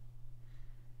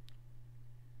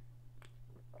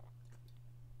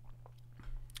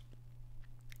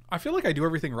 I feel like I do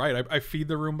everything right. I feed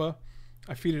the Roomba.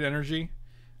 I feed it energy.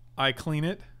 I clean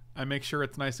it. I make sure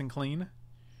it's nice and clean.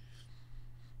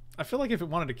 I feel like if it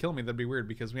wanted to kill me, that'd be weird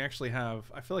because we actually have...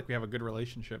 I feel like we have a good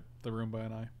relationship, the Roomba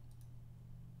and I.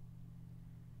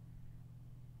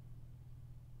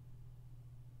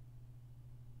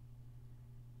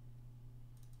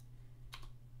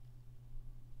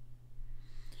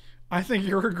 I think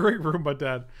you're a great Roomba,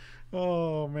 Dad.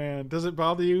 Oh, man. Does it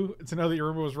bother you to know that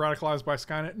your Roomba was radicalized by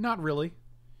Skynet? Not really.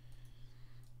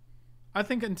 I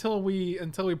think until we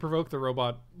provoke the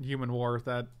robot-human war,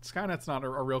 that Skynet's not a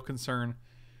real concern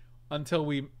until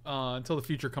the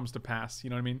future comes to pass. You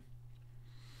know what I mean?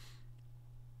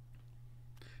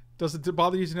 Does it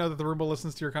bother you to know that the Roomba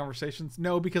listens to your conversations?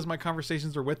 No, because my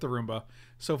conversations are with the Roomba.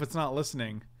 So if it's not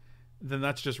listening, then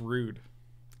that's just rude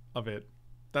of it.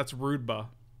 That's rude-ba.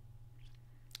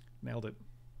 Nailed it.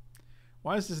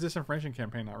 Why is this disinformation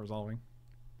campaign not resolving?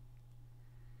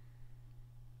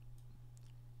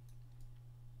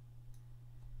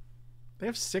 They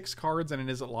have 6 cards and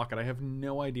it is at Locket. I have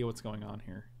no idea what's going on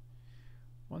here.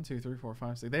 1, 2, 3, 4,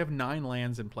 5, 6. They have 9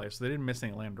 lands in play, so they didn't miss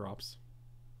any land drops.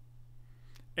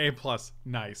 A+.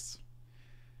 Nice.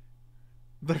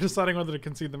 They're deciding whether to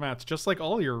concede the match, just like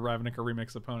all your Ravnica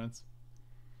Remix opponents.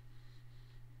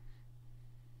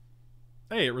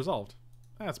 Hey, it resolved.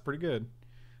 That's pretty good.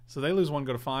 So they lose 1,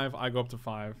 go to 5. I go up to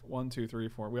 5. 1, 2, 3,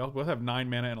 4. We both have 9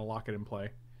 mana and a Locket in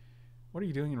play. What are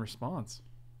you doing in response?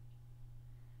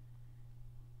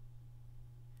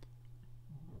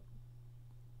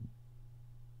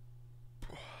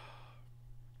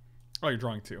 Oh, you're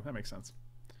drawing 2. That makes sense.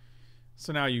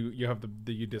 So now you have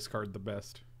you discard the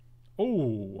best.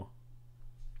 Oh,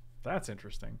 that's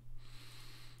interesting.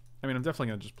 I mean, I'm definitely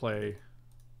gonna just play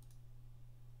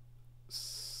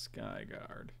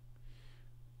Skyguard,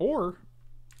 or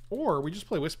we just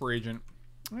play Whisper Agent.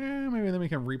 Maybe then we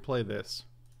can replay this.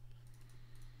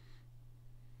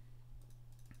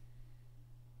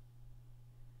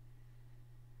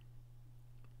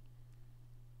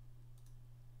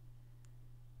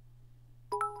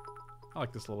 I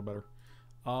like this a little better.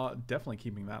 Definitely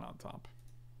keeping that on top.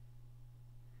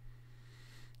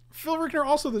 Phil Rickner,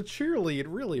 also the cheerlead.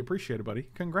 Really appreciate it, buddy.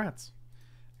 Congrats.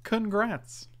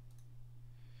 Congrats.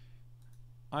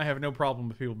 I have no problem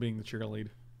with people being the cheerlead.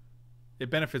 It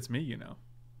benefits me, you know.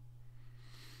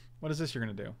 What is this you're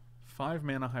going to do? 5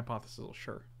 mana hypothesis.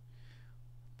 Sure.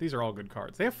 These are all good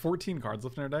cards. They have 14 cards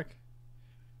left in their deck.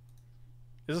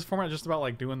 Is this format just about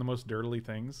like doing the most dirtily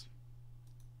things?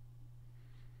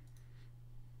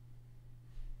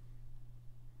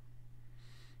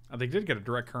 They did get a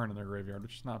direct current in their graveyard,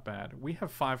 which is not bad. We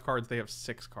have 5 cards. They have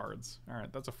 6 cards. All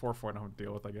right, that's a 4-4 I don't have to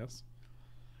deal with, I guess.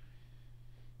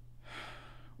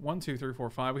 1, 2, 3, 4,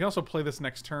 5. We can also play this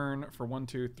next turn for 1,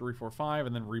 2, 3, 4, 5,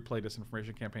 and then replay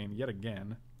Disinformation Campaign yet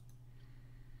again.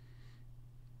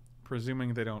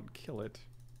 Presuming they don't kill it.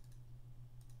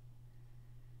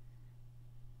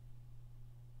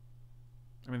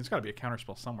 I mean, there's got to be a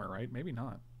counterspell somewhere, right? Maybe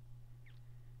not.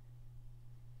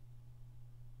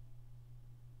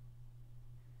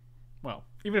 Well,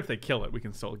 even if they kill it, we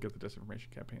can still get the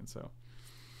Disinformation Campaign, so...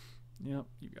 Yep,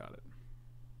 you got it.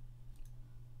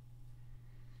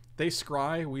 They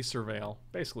scry, we surveil.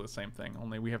 Basically the same thing,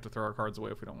 only we have to throw our cards away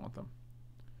if we don't want them.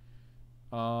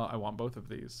 I want both of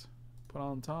these. Put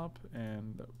on top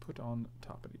and put on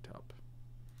toppity top.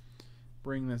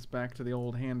 Bring this back to the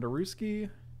old Handaruski.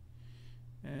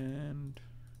 And...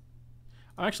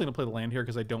 I'm actually going to play the land here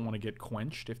because I don't want to get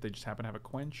quenched if they just happen to have a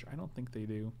quench. I don't think they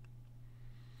do.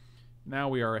 Now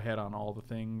we are ahead on all the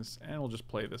things, and we'll just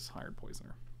play this Hired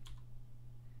Poisoner.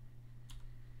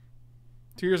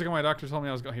 2 years ago, my doctor told me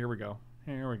I was going. Here we go.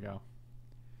 Here we go.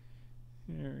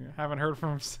 Here we go. Haven't heard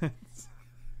from him since.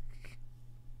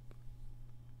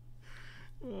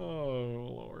 Oh,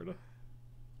 Lord.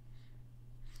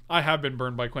 I have been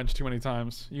burned by Quench too many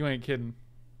times. You ain't kidding.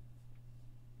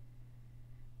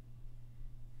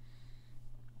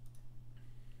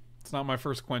 It's not my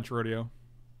first Quench rodeo.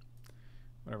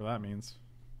 Whatever that means.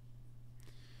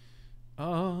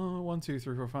 1, 2,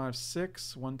 3, 4, 5,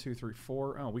 6. 1, 2, 3,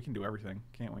 4. Oh, we can do everything,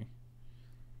 can't we?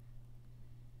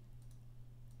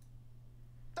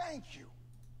 Thank you.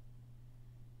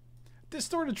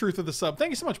 Distorted Truth of the sub. Thank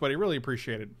you so much, buddy. Really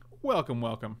appreciate it. Welcome,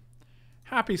 welcome.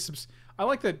 Happy I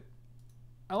like that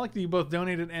you both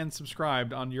donated and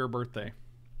subscribed on your birthday.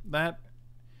 That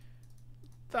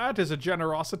is a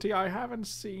generosity I haven't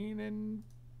seen in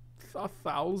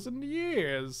 1,000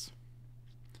 years.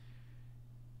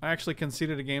 I actually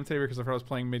conceded a game today because I thought I was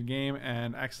playing mid-game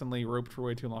and accidentally roped for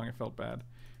way too long. I felt bad.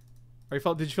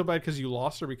 Did you feel bad because you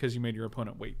lost or because you made your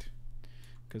opponent wait?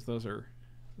 Because those are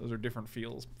different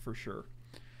feels for sure.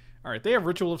 All right, they have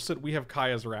Ritual of Soot. We have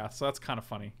Kaya's Wrath, so that's kind of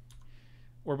funny.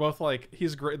 We're both like they're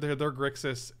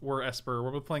Grixis, we're Esper.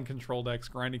 We're both playing control decks,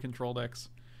 grindy control decks.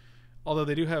 Although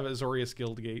they do have Azorius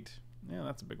Guildgate. Yeah,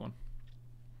 that's a big one.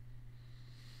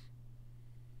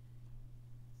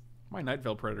 My Night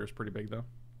Veil Predator is pretty big though.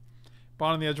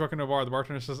 Bond on the edge, welcome to a bar. The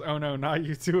bartender says, "Oh no, not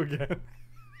you two again."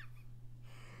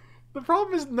 The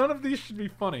problem is none of these should be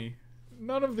funny.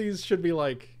 None of these should be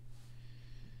like...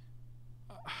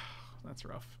 that's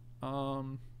rough.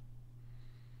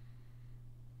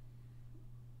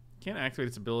 Can't activate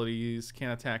its abilities,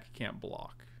 can't attack, can't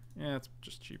block. Yeah, it's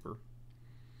just cheaper.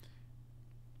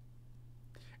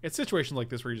 It's situations like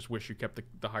this where you just wish you kept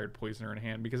the Hired Poisoner in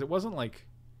hand because it wasn't like...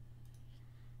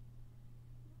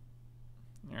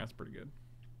 Yeah, that's pretty good.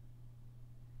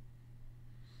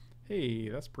 Hey,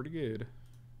 that's pretty good.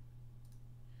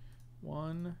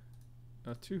 1,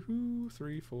 2,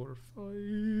 3, 4,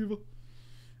 5.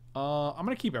 I'm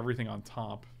gonna keep everything on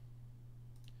top.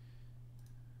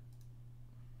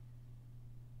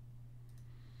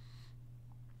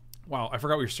 Wow, I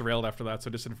forgot we were surveilled after that, so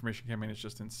Disinformation Campaign is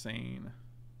just insane.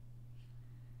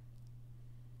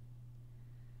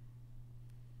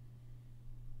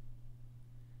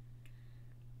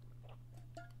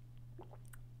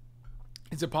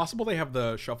 Is it possible they have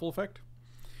the shuffle effect?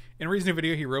 In a recent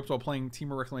video, he roped while playing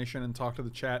Team of Reclamation and talked to the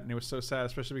chat, and it was so sad,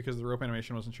 especially because the rope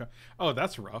animation wasn't shown. Oh,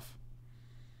 that's rough.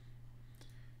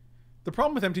 The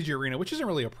problem with MTG Arena, which isn't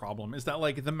really a problem, is that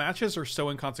like the matches are so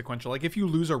inconsequential. Like if you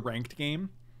lose a ranked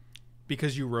game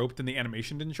because you roped and the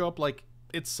animation didn't show up, like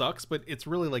it sucks, but it's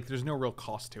really like there's no real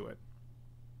cost to it.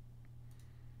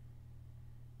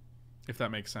 If that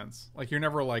makes sense. Like you're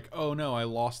never like, oh no, I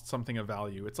lost something of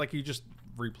value. It's like you just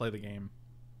replay the game.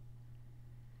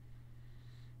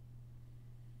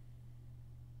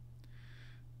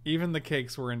 Even the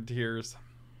cakes were in tears.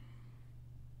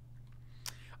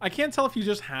 I can't tell if you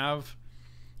just have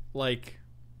like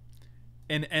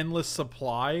an endless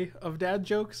supply of dad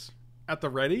jokes at the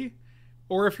ready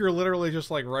or if you're literally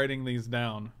just like writing these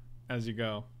down as you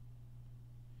go.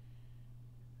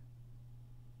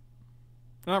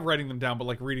 Not writing them down, but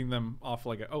like reading them off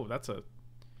like, oh, that's a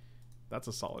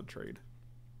solid trade.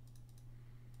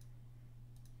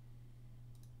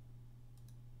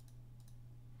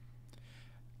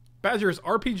 Badger, is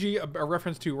RPG a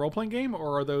reference to role-playing game,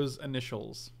 or are those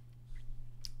initials?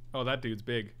 Oh, that dude's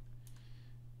big.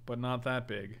 But not that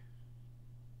big.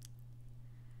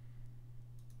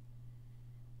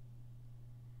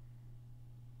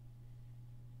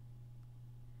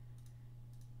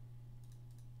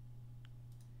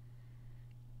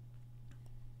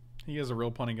 He is a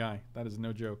real punny guy. That is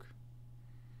no joke.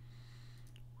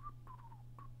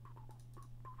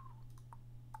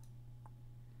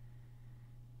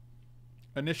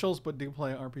 Initials, but do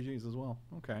play RPGs as well.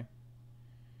 Okay.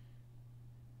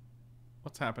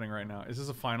 What's happening right now? Is this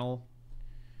a final?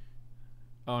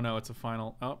 Oh, no, it's a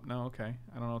final. Oh, no, okay.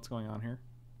 I don't know what's going on here.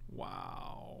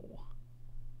 Wow.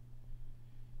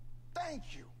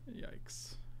 Thank you.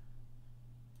 Yikes.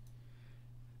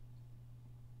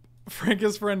 Frank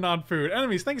is friend, non-food.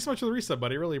 Enemies, thank you so much for the resub,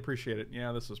 buddy. Really appreciate it.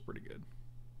 Yeah, this was pretty good.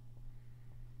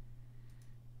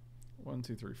 1,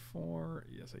 2, 3, 4.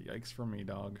 Yes, a yikes from me,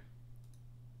 dog.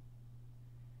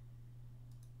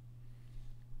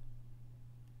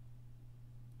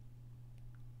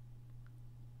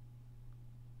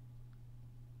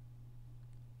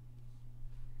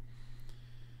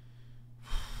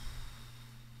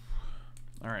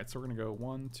 Alright, so we're going to go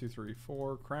 1, 2, 3,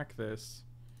 4. Crack this.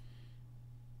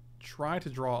 Try to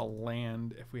draw a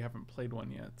land if we haven't played one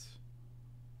yet.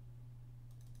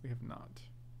 We have not.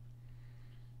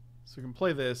 So we can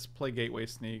play this, play Gateway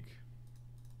Sneak.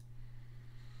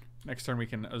 Next turn we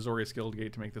can Azorius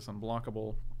Guildgate to make this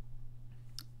unblockable.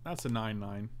 That's a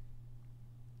 9/9.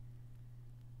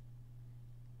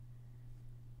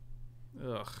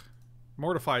 Ugh.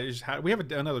 Mortify is we have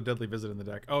another Deadly Visit in the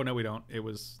deck. Oh, no, we don't. It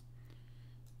was...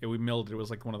 Yeah, we milled it. It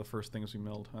was like one of the first things we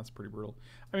milled. That's pretty brutal.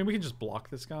 I mean, we can just block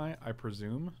this guy, I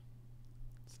presume.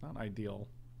 It's not ideal.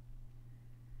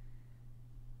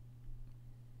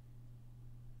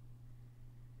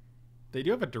 They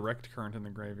do have a direct current in the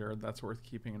graveyard. That's worth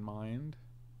keeping in mind.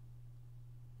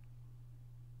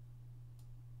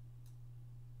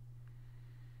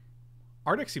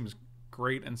 Our deck seems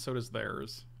great, and so does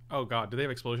theirs. Oh god, do they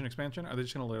have Explosion Expansion? Are they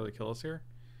just going to literally kill us here?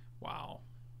 Wow.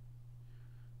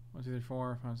 1, 2, 3,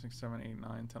 4, 5, 6, 7, 8,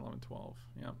 9, 10, 11, 12.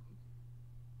 Yep.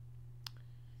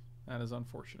 That is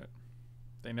unfortunate.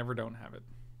 They never don't have it.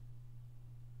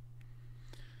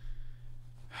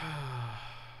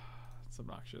 It's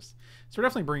obnoxious. So we're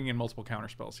definitely bringing in multiple counter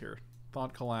spells here.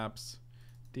 Thought Collapse,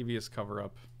 Devious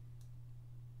Cover-Up.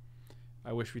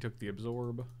 I wish we took the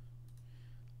Absorb.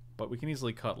 But we can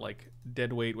easily cut, like,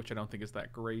 Deadweight, which I don't think is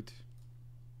that great.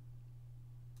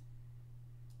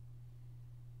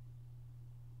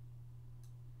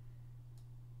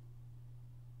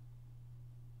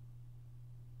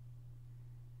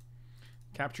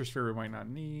 Capture Sphere we might not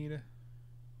need.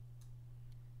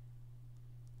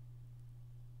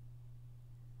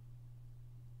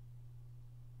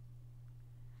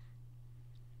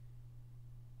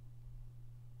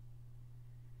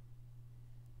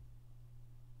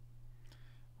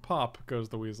 Pop goes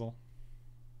the Weasel.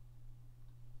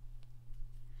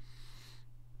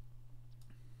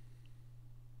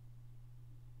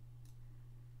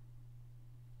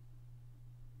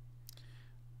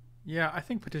 Yeah, I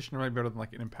think Petitioner might be better than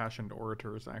like an Impassioned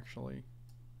Orators, actually.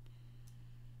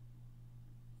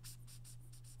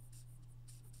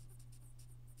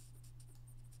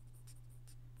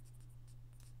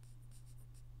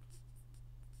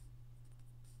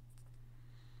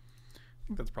 I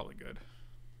think that's probably good.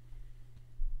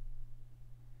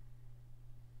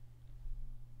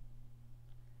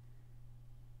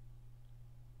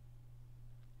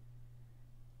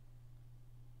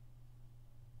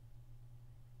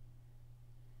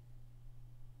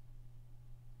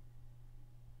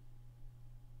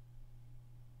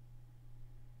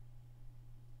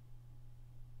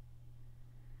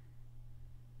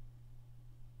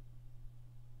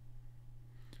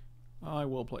 I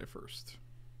will play first.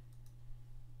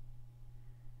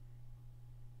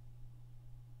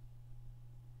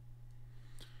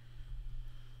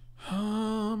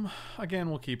 Again,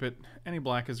 we'll keep it. Any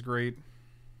black is great.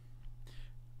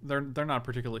 They're not a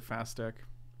particularly fast deck.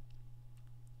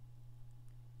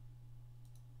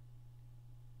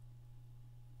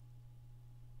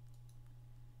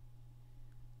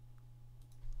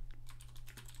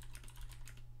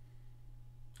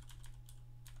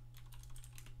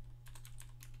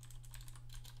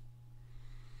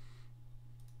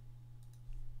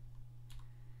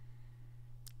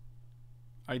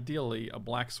 Ideally, a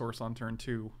black source on turn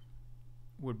 2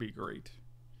 would be great.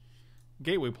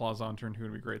 Gateway Plaza on turn 2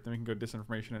 would be great. Then we can go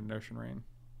Disinformation and Notion Rain.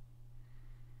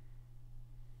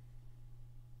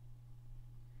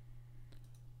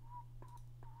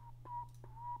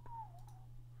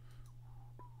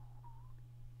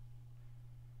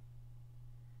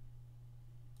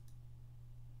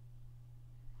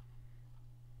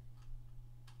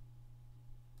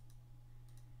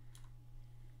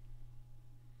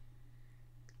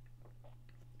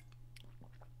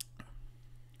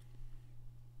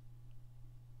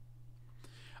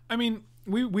 I mean,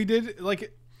 we did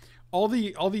like all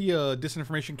the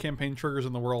disinformation campaign triggers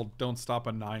in the world don't stop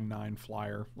a 9-9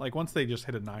 flyer. Like once they just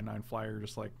hit a 9-9 flyer,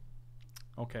 just like,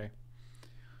 okay,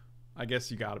 I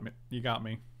guess you got me. You got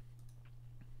me.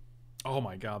 Oh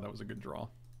my god, that was a good draw.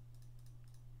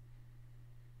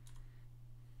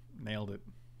 Nailed it.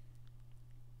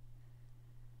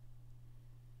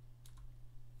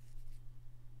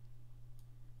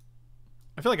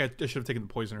 I feel like I should have taken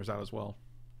the poisoners out as well.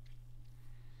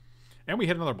 And we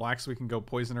hit another black, so we can go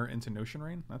poisoner into Notion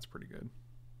Rain. That's pretty good.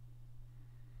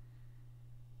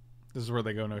 This is where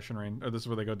they go Notion Rain, or this is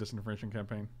where they go disinformation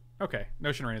campaign. Okay,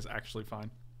 Notion Rain is actually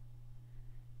fine.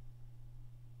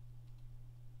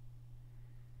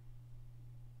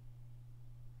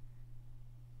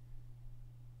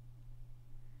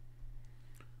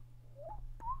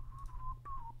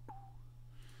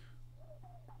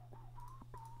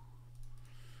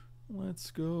 Let's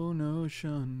go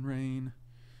Notion Rain.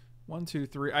 1, 2,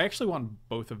 3. I actually want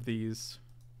both of these.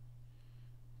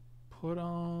 Put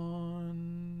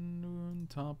on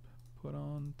top. Put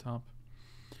on top.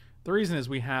 The reason is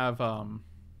we have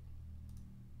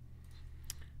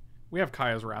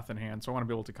Kaya's Wrath in hand, so I want to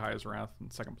be able to Kaya's Wrath,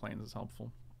 and second planes is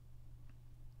helpful.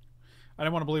 I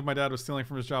didn't want to believe my dad was stealing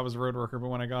from his job as a road worker, but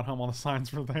when I got home, all the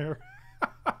signs were there.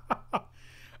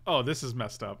 Oh, this is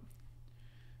messed up.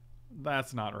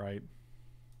 That's not right.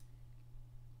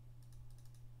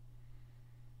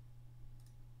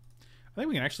 I think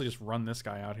we can actually just run this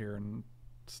guy out here and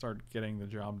start getting the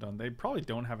job done. They probably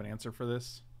don't have an answer for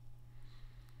this.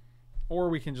 Or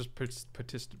we can just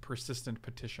persistent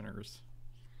petitioners.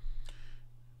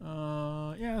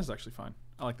 Yeah, this is actually fine.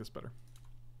 I like this better.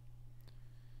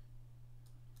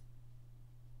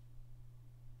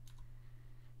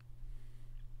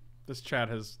 This chat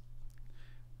has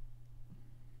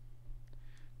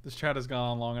gone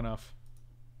on long enough.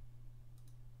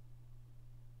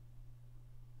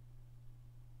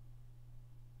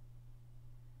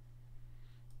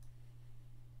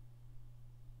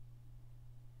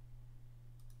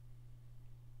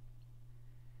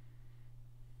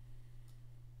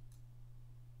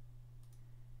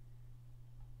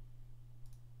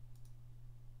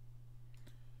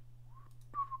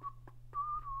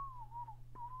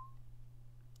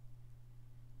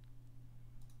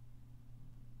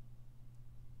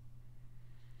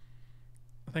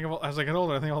 I think as I get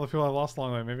older, I think all the people I lost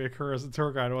along the way, maybe a career as a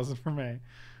tour guide wasn't for me.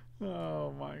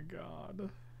 Oh my god.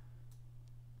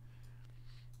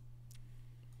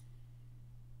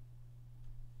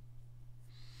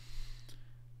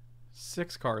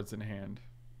 Six cards in hand.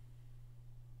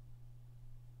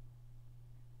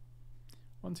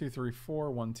 1, 2, 3,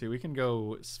 4, 1, 2. We can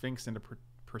go Sphinx into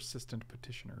persistent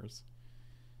petitioners.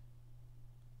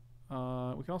 We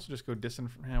can also just go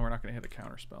we're not going to hit a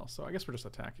counter spell, so I guess we're just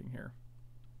attacking here.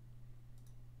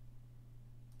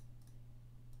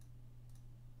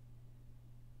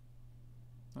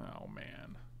 Oh,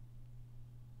 man.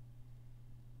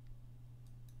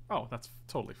 Oh, that's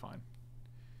totally fine.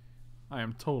 I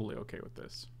am totally okay with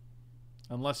this.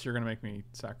 Unless you're going to make me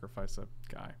sacrifice a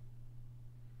guy.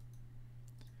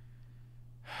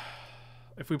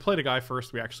 If we played a guy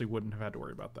first, we actually wouldn't have had to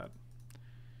worry about that.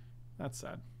 That's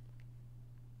sad.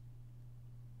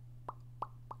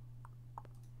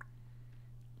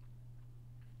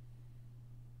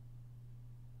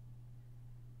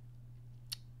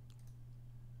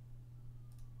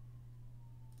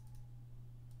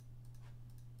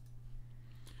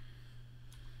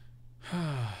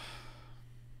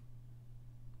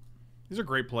 These are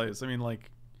great plays. I mean,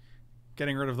 like,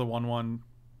 getting rid of the 1/1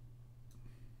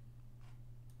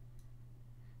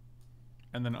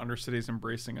 and then Undercity's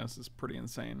embracing us is pretty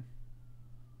insane.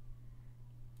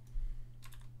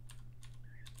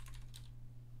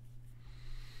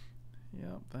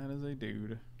 Yep, that is a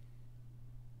dude.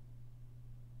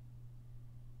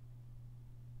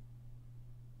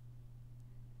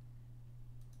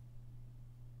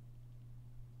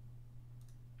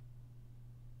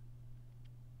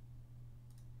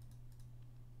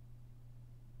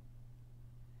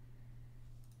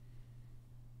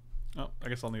 Oh, I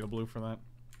guess I'll need a blue for that.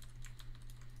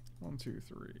 1, 2,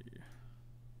 3.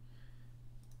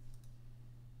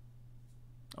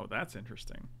 Oh, that's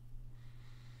interesting.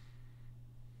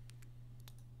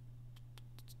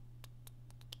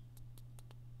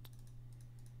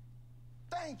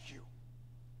 Thank you.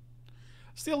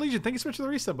 Steel Legion, thank you so much for the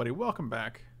reset, buddy. Welcome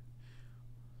back.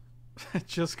 I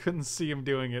just couldn't see him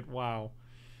doing it. Wow.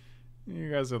 You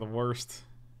guys are the worst.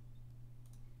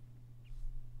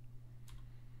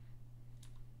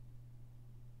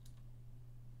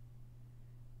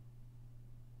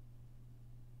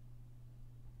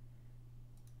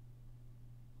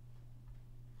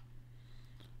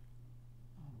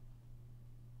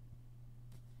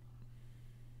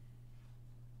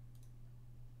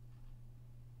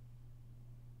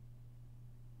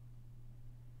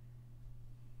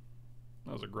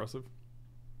 was aggressive.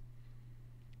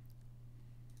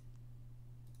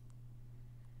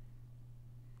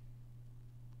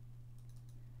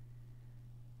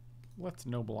 Let's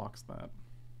no blocks that.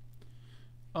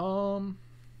 1,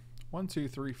 2,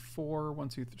 3, 4. 1,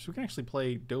 2, 3. So we can actually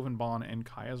play Dovin Bond and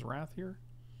Kaya's Wrath here.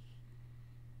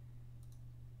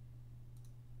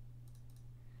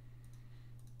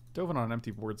 Dovin on an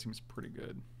empty board seems pretty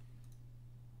good.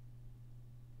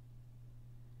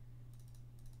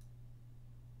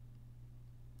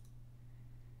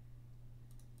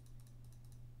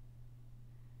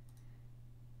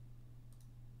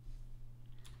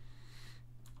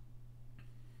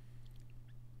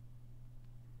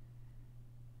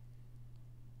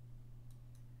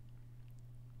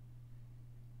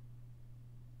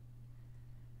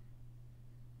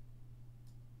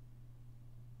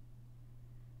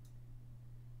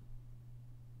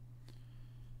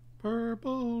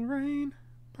 Purple rain,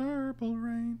 purple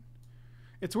rain.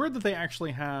 It's weird that they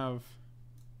actually have...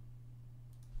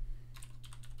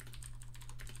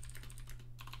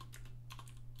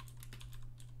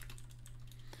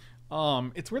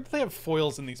 it's weird that they have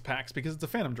foils in these packs because it's a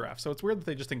Phantom draft, so it's weird that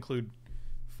they just include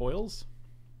foils.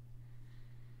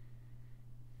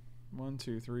 1,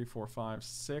 2, 3, 4, 5,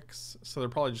 6. So they're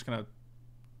probably just gonna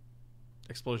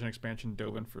Explosion Expansion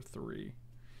Dovin for 3.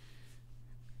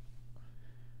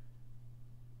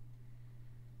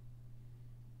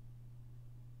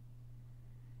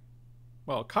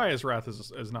 Well, Kaya's Wrath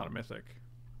is not a mythic.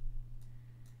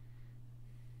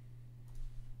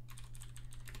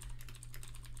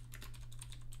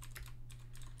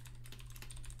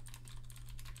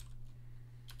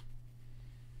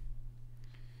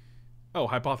 Oh,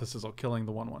 Hypothesis of killing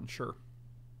the 1/1, sure.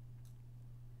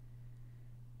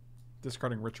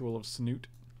 Discarding Ritual of Snoot.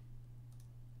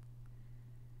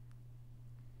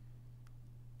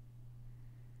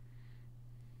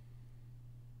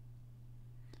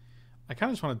 I kind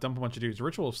of just want to dump a bunch of dudes.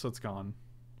 Ritual of Soot's gone.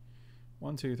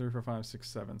 1, 2, 3, 4, 5, 6,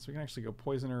 7. So we can actually go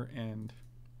Poisoner and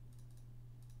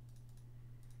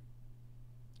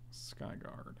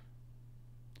Skyguard.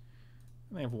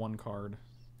 And they have 1 card.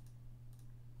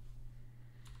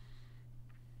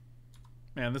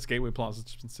 Man, this Gateway Plaza has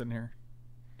just been sitting here.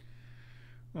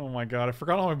 Oh my god, I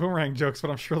forgot all my boomerang jokes, but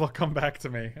I'm sure they'll come back to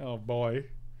me. Oh boy.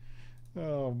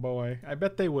 Oh boy. I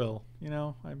bet they will. You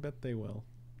know, I bet they will.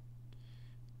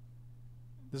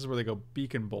 This is where they go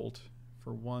Beacon Bolt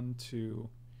for 1, 2.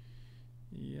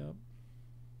 Yep.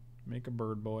 Make a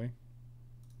bird boy.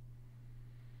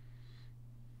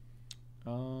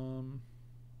 2,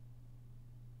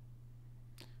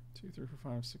 3, 4,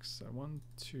 5, 6, 7. 1,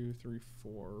 2, 3,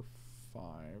 4,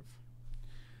 5.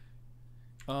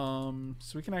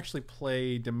 So we can actually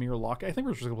play Demir Lock. I think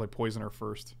we're just gonna play Poisoner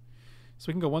first. So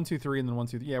we can go 1, 2, 3, and then 1,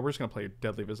 2. Yeah, we're just gonna play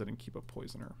Deadly Visit and keep a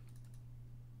Poisoner.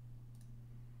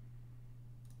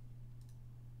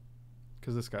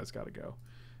 Because this guy's got to go.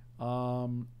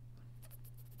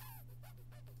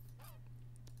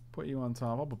 Put you on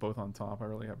top. I'll put both on top. I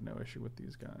really have no issue with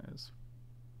these guys.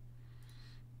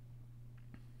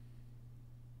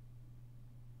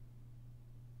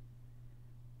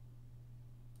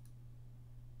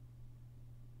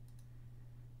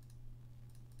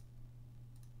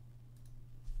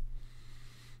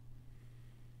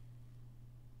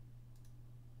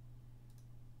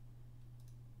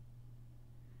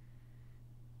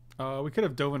 We could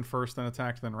have Dovin first, then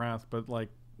attacked, then Wrath, but like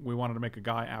we wanted to make a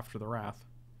guy after the Wrath.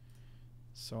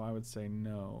 So I would say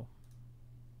no.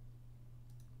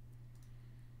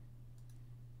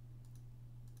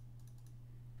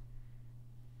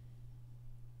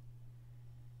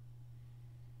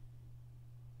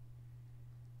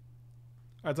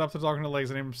 I stopped talking to Legs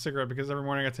and named him Cigarette because every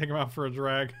morning I take him out for a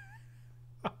drag.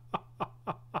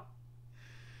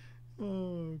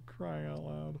 Oh, crying out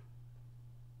loud.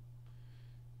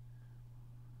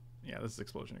 Yeah, this is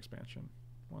Explosion Expansion.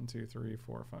 1, 2, 3,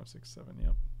 4, 5, 6, 7.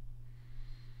 Yep.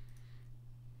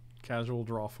 Casual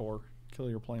draw 4. Kill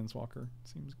your Planeswalker.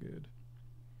 Seems good.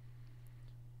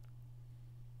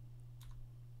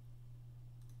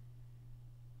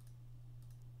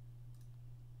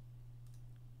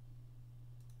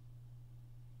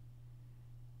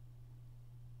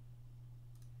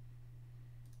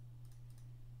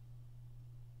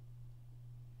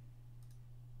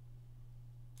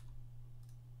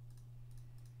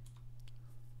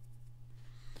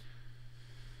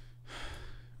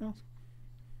 Well,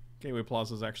 Gateway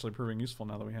Plaza is actually proving useful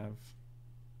now that we have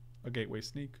a Gateway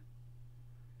Sneak.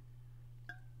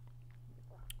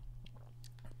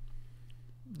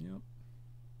 Yep.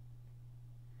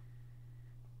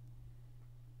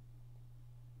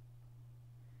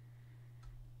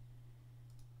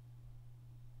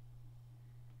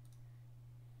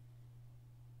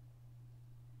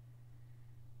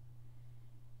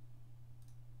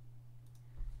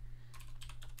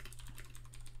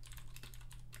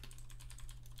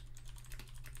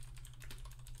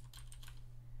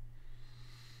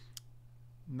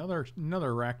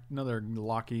 Another rack, another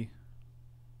locky.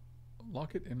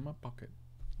 Lock it in my pocket.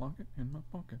 Lock it in my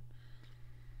pocket.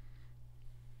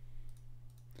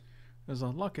 There's a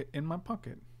locket in my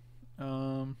pocket.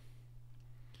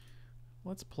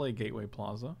 Let's play Gateway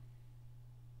Plaza.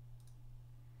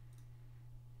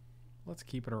 Let's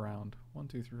keep it around. 1,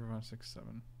 2, 3, 4, 5, 6,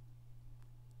 7.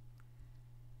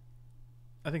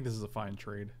 I think this is a fine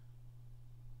trade.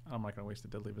 I'm not gonna waste a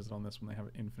deadly visit on this when they have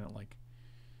infinite, like,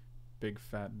 big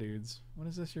fat dudes. What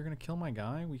is this? You're gonna kill my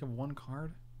guy? We have one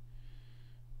card?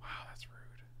 Wow, that's rude.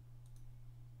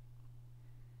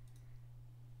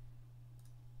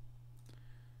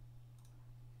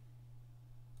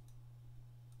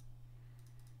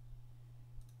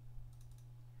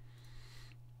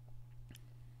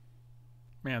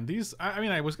 Man, these... I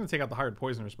mean, I was gonna take out the hired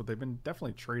poisoners, but they've been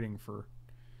definitely trading for...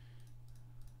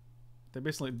 They've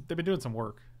been doing some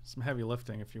work. Some heavy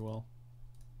lifting, if you will.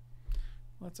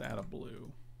 Let's add a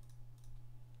blue.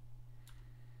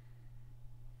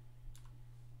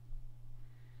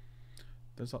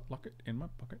 There's a locket in my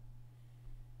pocket.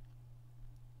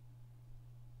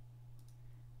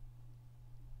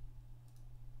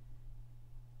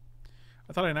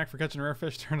 I thought I had a knack for catching rare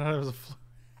fish. Turned out it was a fluke.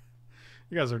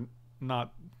 You guys are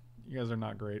not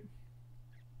great.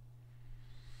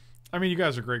 I mean, you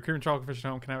guys are great. Cream and chocolate fish at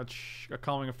home can have a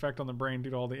calming effect on the brain due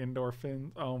to all the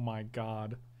endorphins. Oh my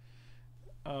god.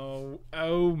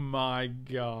 Oh my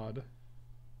god.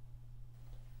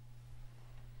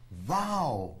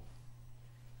 Wow.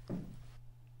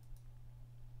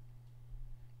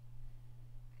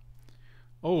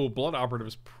 Oh, Blood Operative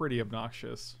is pretty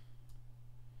obnoxious.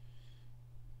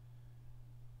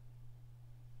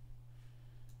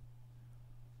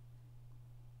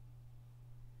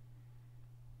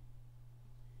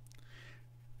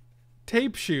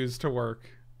 Tape shoes to work.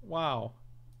 Wow.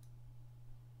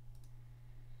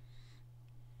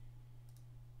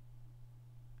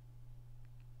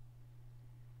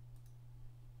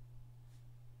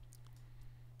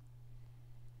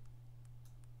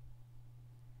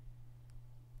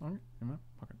 Alright, in my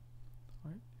pocket.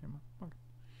 Alright, in my pocket.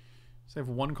 So I have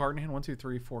one card in hand. 1, 2,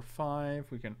 3, 4,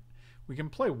 5. We can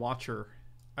play Watcher.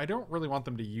 I don't really want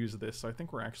them to use this, so I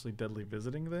think we're actually deadly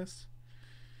visiting this.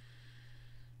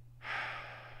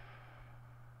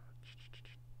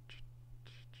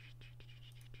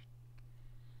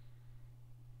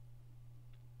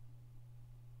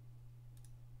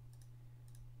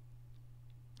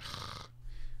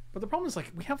 But the problem is,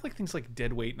 like, we have like things like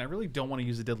dead weight, and I really don't want to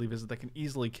use a deadly visit that can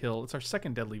easily kill. It's our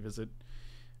second deadly visit.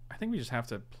 I think we just have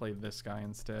to play this guy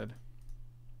instead.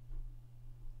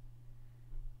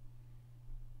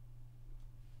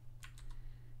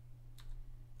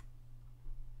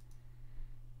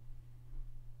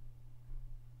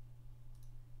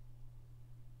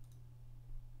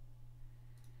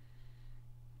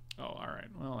 Oh, alright.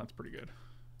 Well, that's pretty good.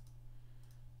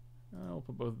 I'll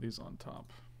put both of these on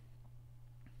top.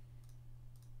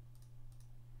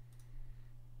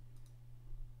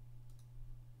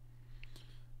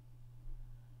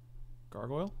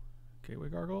 Gargoyle? Gateway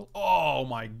Gargoyle? Oh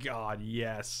my god,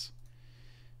 yes.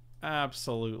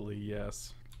 Absolutely,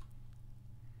 yes.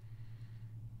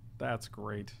 That's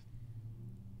great.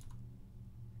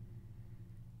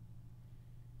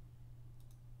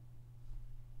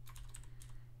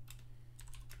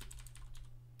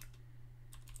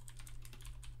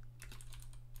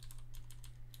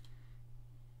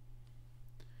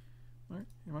 Alright,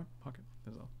 in my pocket.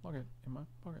 There's a locket in my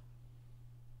pocket.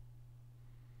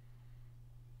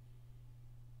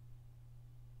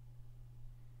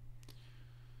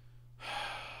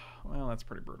 Well, that's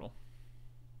pretty brutal.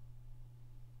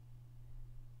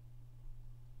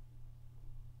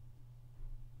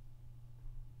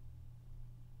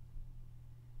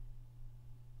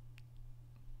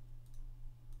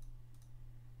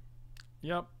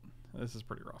 Yep, this is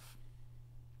pretty rough.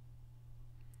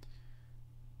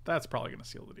 That's probably going to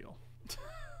seal the deal.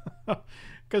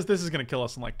 Because this is going to kill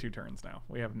us in like 2 turns now.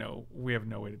 We have no way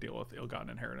to deal with ill-gotten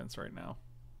inheritance right now.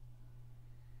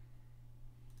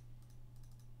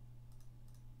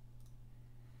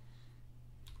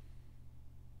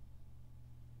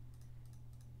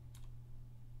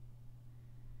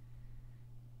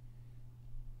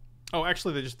 Oh,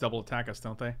 actually, they just double attack us,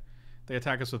 don't they? They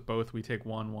attack us with both. We take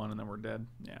 1, 1, and then we're dead.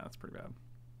 Yeah, that's pretty bad.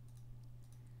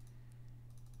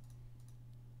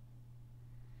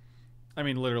 I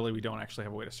mean, literally, we don't actually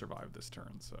have a way to survive this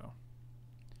turn, so...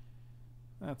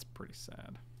 That's pretty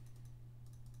sad.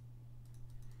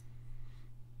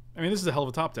 I mean, this is a hell of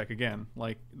a top deck, again.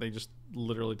 Like, they just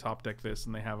literally top deck this,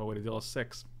 and they have a way to deal us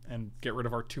 6, and get rid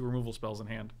of our 2 removal spells in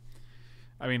hand.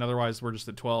 I mean, otherwise, we're just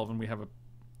at 12, and we have a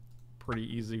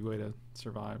pretty easy way to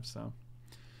survive. So,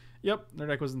 yep, their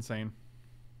deck was insane.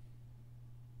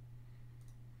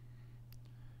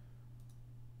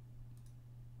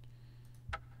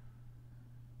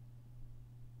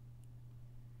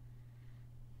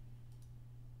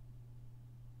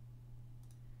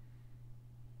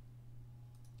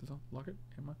 There's a locket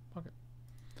in my pocket.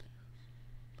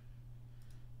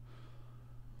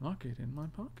 Locket in my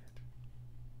pocket.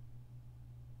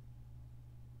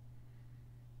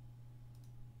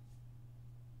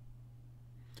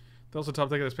 They also top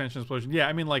taking expansion explosion. Yeah,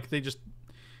 I mean, like, they just...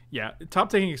 Yeah, top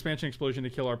taking expansion explosion to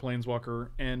kill our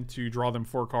planeswalker and to draw them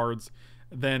 4 cards.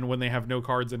 Then when they have no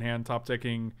cards in hand, top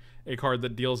taking a card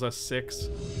that deals us 6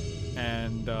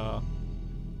 and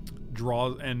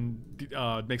draws and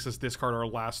makes us discard our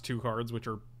last 2 cards, which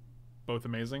are both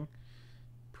amazing.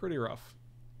 Pretty rough.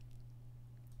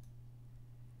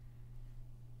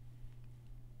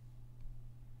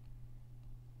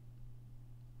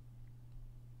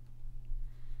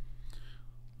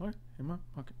 What? In my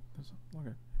pocket. There's a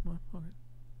locket in my pocket.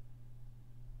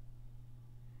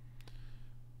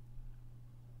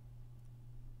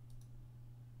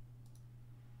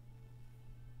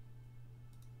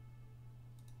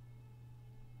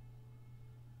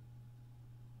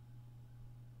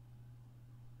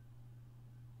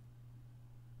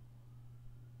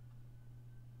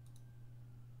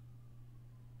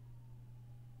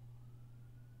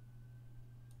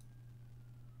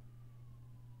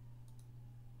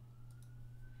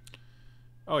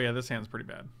 Oh yeah, this hand's pretty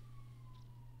bad.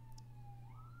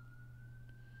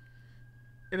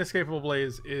 Inescapable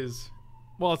Blaze is,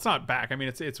 well, it's not back. I mean,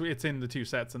 it's in the 2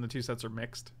 sets, and the 2 sets are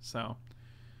mixed. So,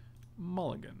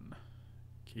 mulligan,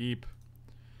 keep.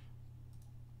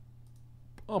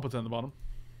 I'll put that on the bottom.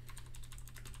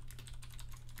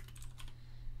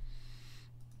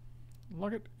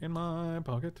 Locket in my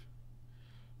pocket.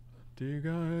 Do you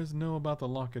guys know about the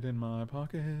locket in my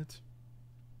pocket?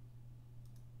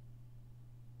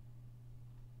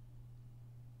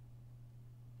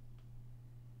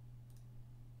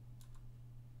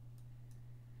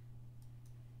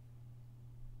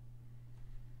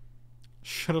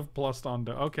 Should have plussed on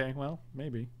to... Okay, well,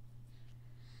 maybe.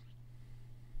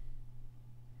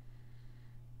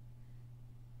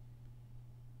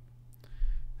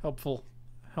 Helpful.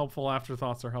 Helpful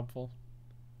afterthoughts are helpful.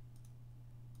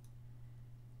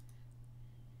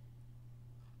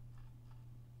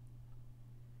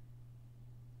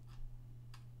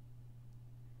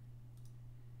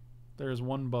 There is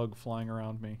one bug flying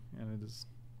around me, and it is...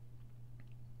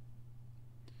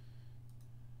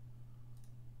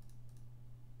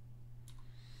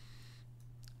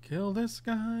 Kill this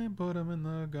guy, put him in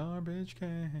the garbage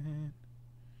can.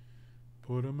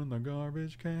 Put him in the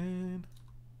garbage can.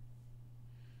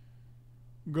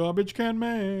 Garbage can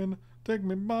man, take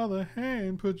me by the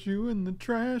hand, put you in the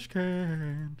trash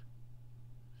can.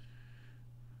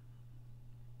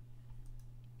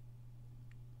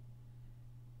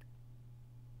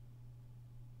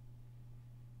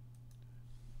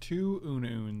 Two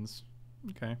Unoons.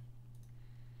 Okay.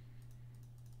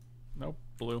 Nope,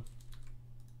 blue.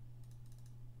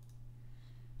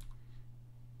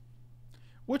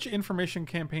 Which information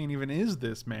campaign even is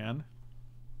this, man?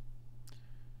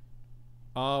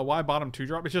 Why bottom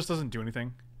 2-drop? It just doesn't do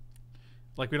anything.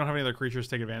 Like, we don't have any other creatures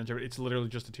to take advantage of it. It's literally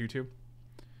just a 2/2.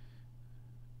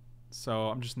 So,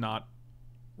 I'm just not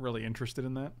really interested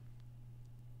in that.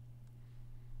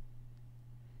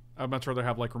 I'd much rather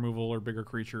have, like, removal or bigger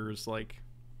creatures, like...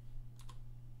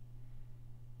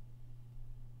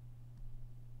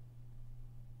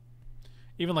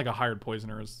 Even, like, a Hired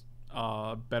Poisoner is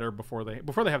better before they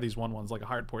have these 1/1s. Like, a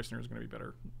Hired Poisoner is going to be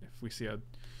better if we see a...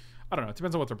 I don't know. It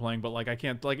depends on what they're playing, but, like, I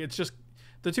can't... Like, it's just...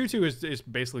 The 2/2 is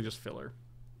basically just filler.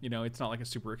 You know, it's not, like, a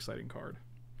super exciting card.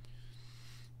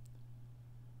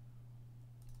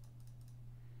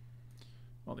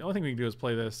 Well, the only thing we can do is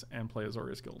play this and play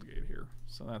Azorius Guildgate here.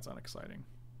 So that's unexciting.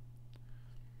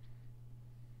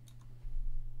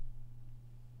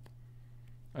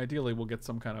 Ideally, we'll get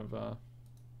some kind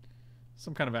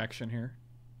of action here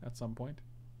at some point.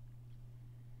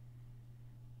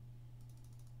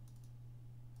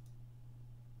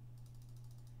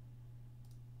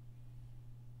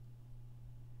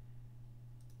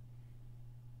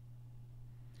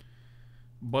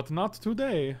 But not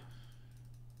today.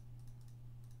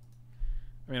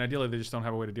 I mean, ideally, they just don't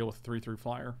have a way to deal with a 3/3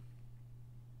 flyer.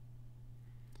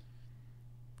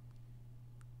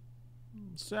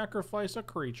 Sacrifice a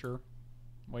creature.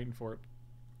 Waiting for it.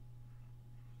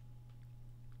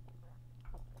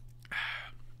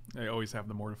 They always have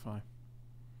the Mortify.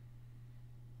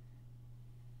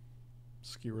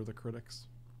 Skewer the critics.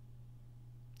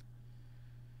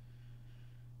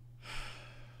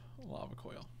 Lava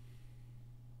coil.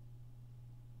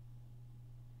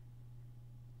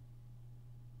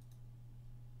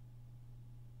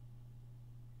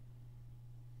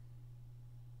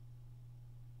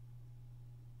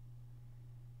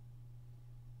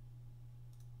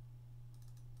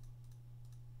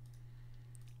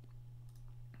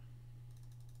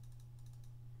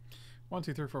 One,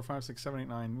 two, three, four, five, six, seven, eight,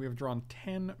 nine. We have drawn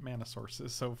 10 mana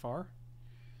sources so far.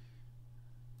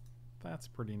 That's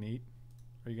pretty neat.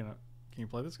 Are you gonna... Can you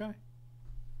play this guy?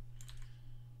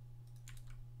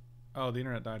 Oh, the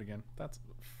internet died again. That's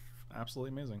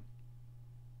absolutely amazing.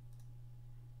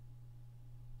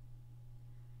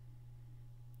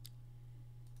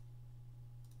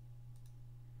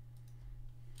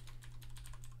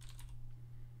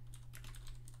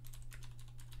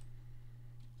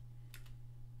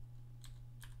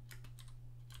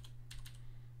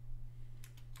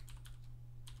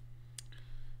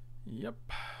 Yep.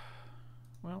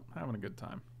 Well, having a good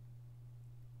time.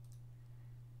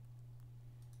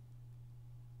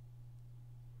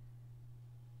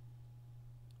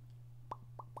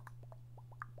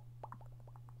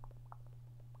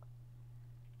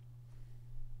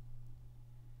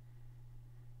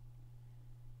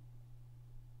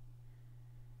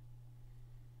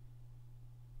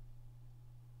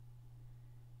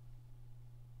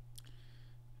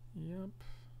 Yep.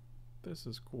 This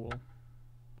is cool.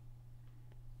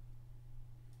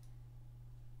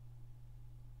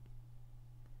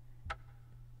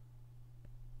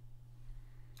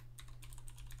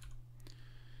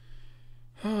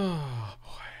 Oh, boy.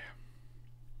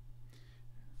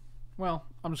 Well,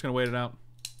 I'm just going to wait it out.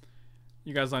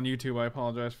 You guys on YouTube, I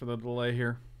apologize for the delay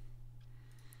here.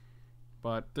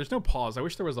 But there's no pause. I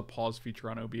wish there was a pause feature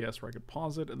on OBS where I could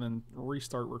pause it and then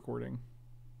restart recording.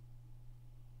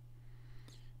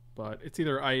 But it's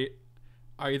either I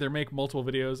either make multiple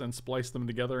videos and splice them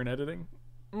together in editing,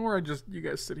 or you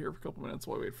guys sit here for a couple minutes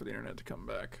while I wait for the internet to come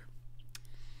back.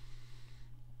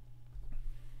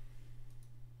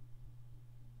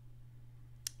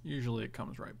 Usually it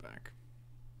comes right back.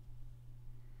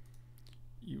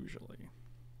 Usually.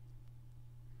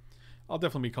 I'll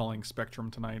definitely be calling Spectrum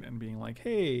tonight and being like,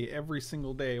 hey, every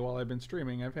single day while I've been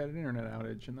streaming, I've had an internet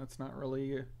outage, and that's not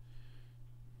really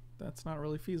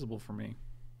feasible for me.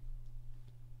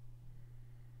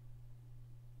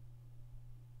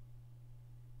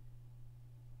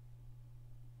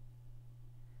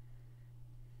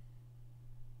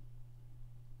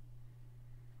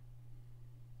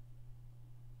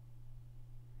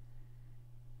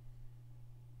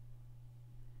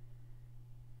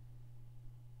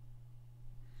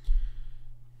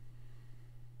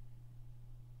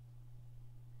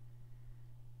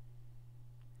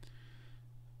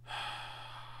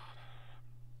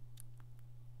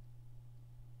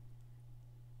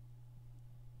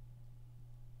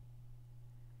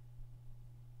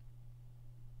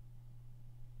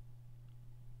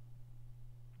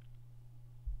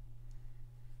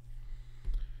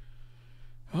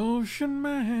 Ocean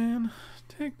man,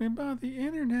 take me by the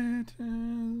internet.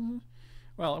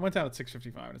 Well, it went down at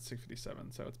 6:55 and it's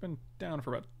 6:57, so it's been down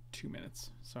for about 2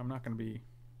 minutes. So I'm not going to be...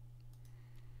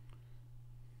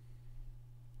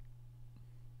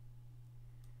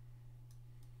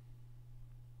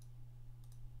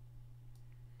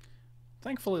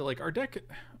 Thankfully, like, our deck,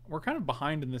 we're kind of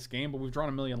behind in this game, but we've drawn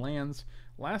 1,000,000 lands.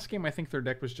 Last game, I think their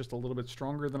deck was just a little bit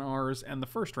stronger than ours, and the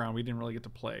first round we didn't really get to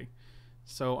play.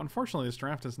 So, unfortunately, this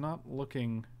draft is not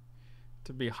looking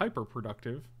to be hyper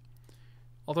productive.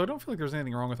 Although I don't feel like there's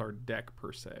anything wrong with our deck,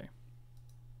 per se.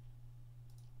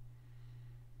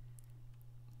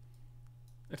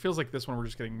 It feels like this one we're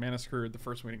just getting mana screwed the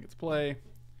first one we didn't get to play.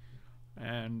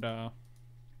 And,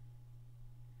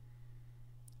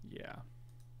 yeah.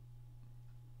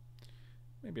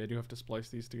 Maybe I do have to splice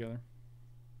these together.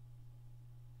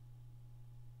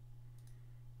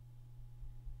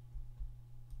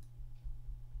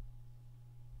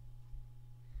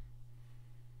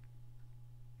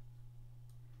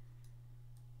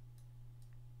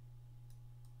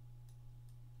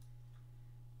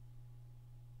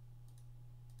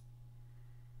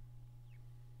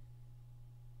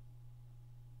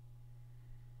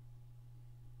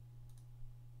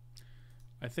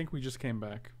 I think we just came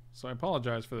back, so I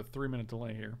apologize for the 3-minute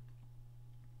delay here.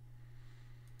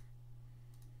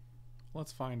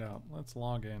 Let's find out. Let's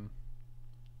log in.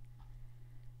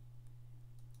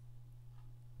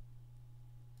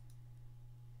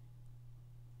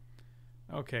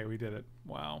 Okay, we did it.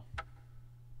 Wow.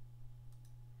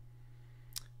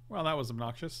 Well, that was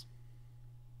obnoxious.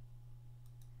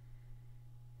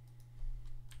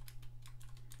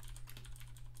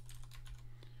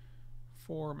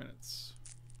 "4 minutes.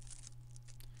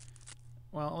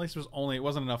 Well, at least it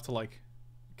wasn't enough to like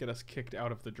get us kicked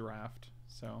out of the draft.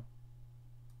 So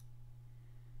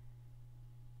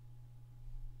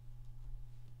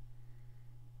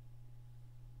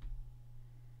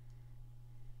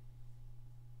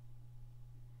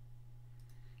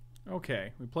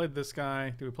okay, we played this guy.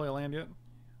 Did we play a land yet?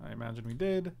 I imagine we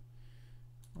did.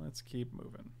 Let's keep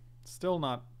moving. Still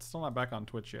not back on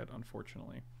Twitch yet,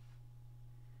 unfortunately.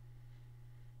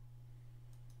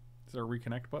 Is there a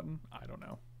reconnect button? I don't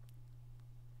know.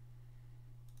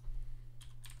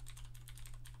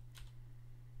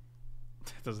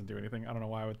 It doesn't do anything. I don't know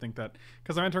why I would think that.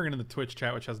 Because I'm entering into the Twitch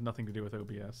chat, which has nothing to do with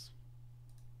OBS.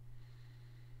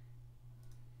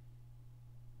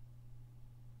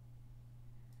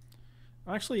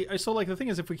 Actually, so like the thing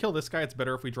is, if we kill this guy, it's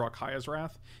better if we draw Kaya's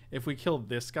Wrath. If we kill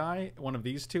this guy, one of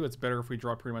these two, it's better if we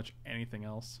draw pretty much anything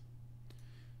else.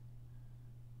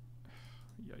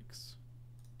 Yikes.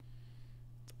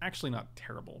 It's actually not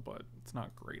terrible, but it's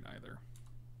not great either.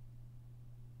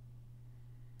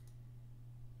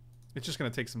 It's just going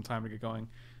to take some time to get going.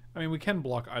 I mean, we can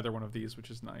block either one of these, which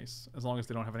is nice, as long as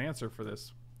they don't have an answer for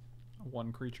this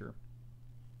one creature.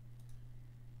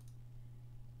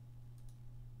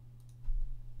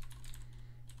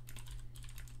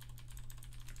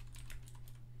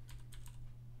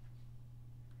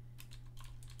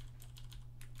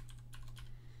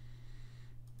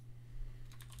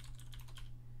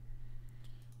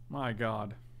 My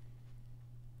God.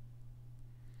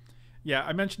 Yeah,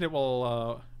 I mentioned it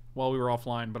while we were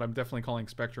offline, but I'm definitely calling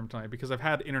Spectrum tonight because I've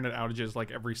had internet outages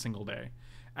like every single day.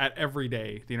 At every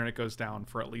day, the internet goes down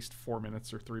for at least 4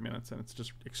 minutes or 3 minutes, and it's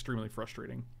just extremely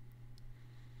frustrating.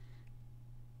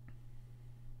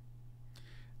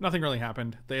 Nothing really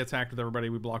happened. They attacked with everybody.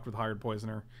 We blocked with Hired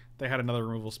Poisoner. They had another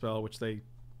removal spell, which they...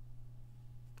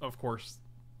 Of course.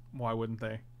 Why wouldn't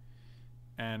they?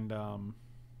 And,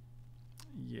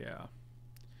 yeah.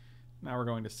 Now we're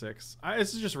going to 6.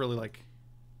 This is just really like...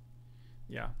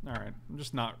 Yeah, alright.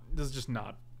 This is just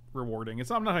not rewarding.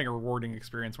 I'm not having a rewarding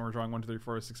experience when we're drawing 1, 2, 3,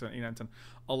 4, 5, 6, 7, 8, 9, 10,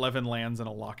 11 lands and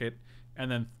a locket, and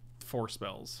then 4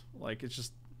 spells. Like, it's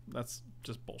just... That's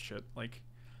just bullshit. Like,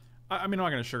 I mean, I'm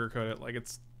not going to sugarcoat it. Like,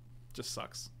 it's... Just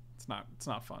sucks. It's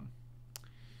not fun.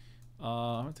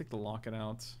 I'm going to take the locket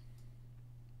out.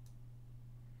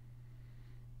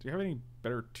 Do you have any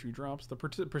better 2-drops? The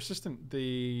persistent,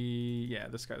 yeah,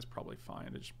 this guy's probably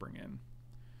fine to just bring in.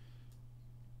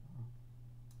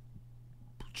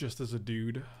 Just as a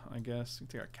dude, I guess. You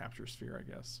take out Capture Sphere, I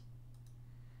guess.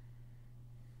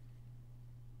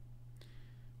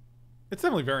 It's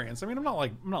definitely variance. I mean, I'm not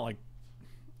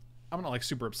like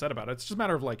super upset about it. It's just a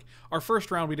matter of like our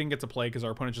first round we didn't get to play because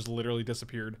our opponent just literally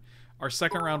disappeared. Our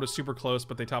second round was super close,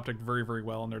 but they top decked very, very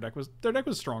well, and their deck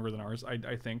was stronger than ours,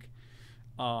 I think.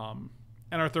 And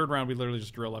our third round we literally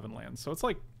just drew 11 lands. So it's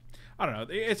like, I don't know.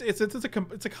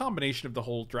 It's a combination of the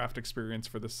whole draft experience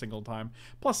for this single time.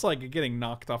 Plus, like, getting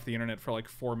knocked off the internet for like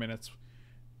 4 minutes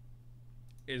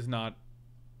is not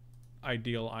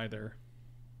ideal either.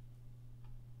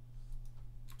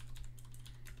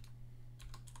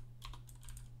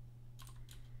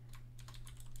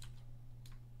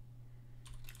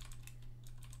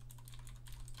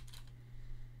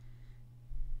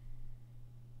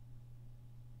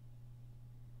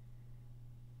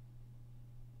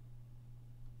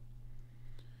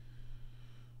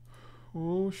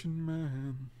 Ocean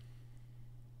Man.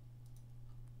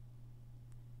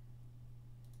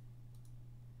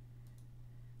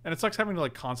 And it sucks having to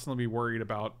like constantly be worried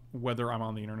about whether I'm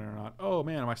on the internet or not. Oh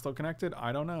man, am I still connected?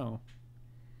 I don't know.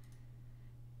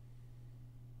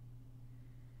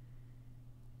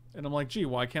 And I'm like, gee,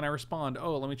 why can't I respond?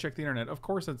 Oh, let me check the internet. Of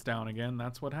course it's down again.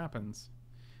 That's what happens.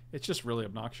 It's just really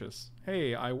obnoxious.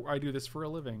 Hey, I do this for a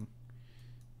living.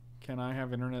 Can I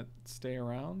have internet stay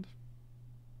around?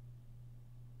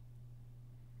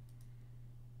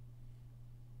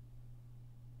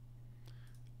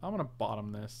 I'm going to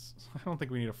bottom this. I don't think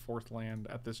we need a 4th land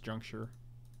at this juncture.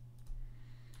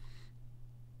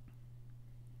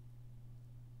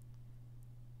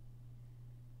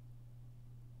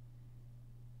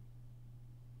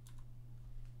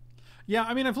 Yeah,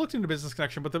 I mean, I've looked into Business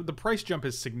Connection, but the price jump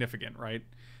is significant, right?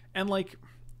 And, like,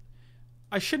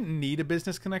 I shouldn't need a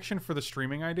Business Connection for the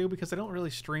streaming I do, because I don't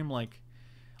really stream, like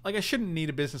I shouldn't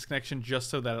need a Business Connection just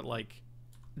so that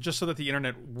the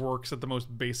internet works at the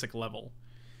most basic level.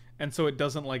 And so it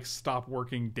doesn't, like, stop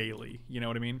working daily. You know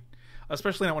what I mean?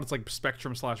 Especially not when it's, like,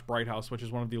 Spectrum/Bright House, which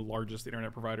is one of the largest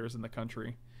internet providers in the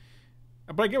country.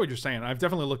 But I get what you're saying. I've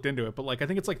definitely looked into it. But, like, I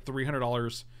think it's, like,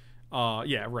 $300.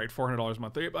 Yeah, right, $400 a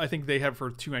month. I think they have for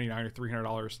 $299 or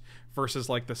 $300 versus,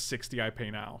 like, the $60 I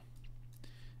pay now.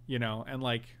 You know? And,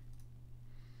 like,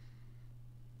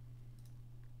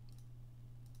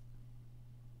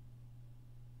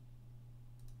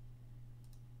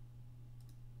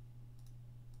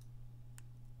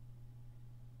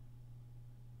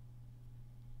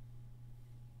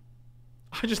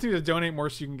 I just need to donate more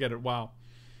so you can get it. Wow.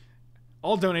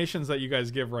 All donations that you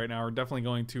guys give right now are definitely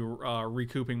going to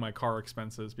recouping my car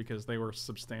expenses because they were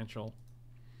substantial.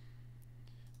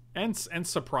 And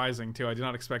surprising too. I did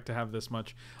not expect to have this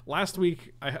much. Last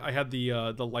week I had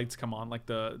the lights come on, like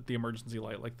the emergency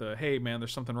light, like the hey man,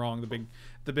 there's something wrong.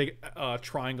 The big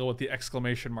triangle with the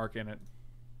exclamation mark in it.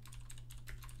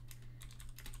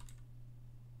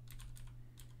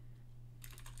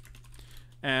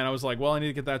 And I was like, well, I need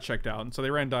to get that checked out. And so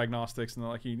they ran diagnostics, and they're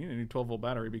like, you need a new 12-volt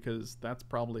battery because that's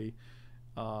probably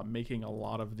making a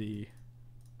lot of the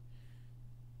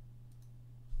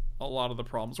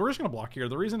problems. We're just going to block here.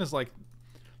 The reason is, like,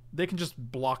 they can just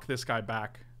block this guy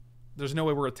back. There's no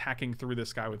way we're attacking through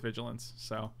this guy with vigilance.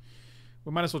 So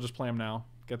we might as well just play him now.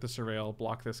 Get the surveil,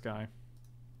 block this guy.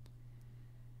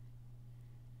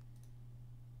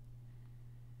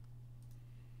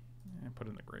 And put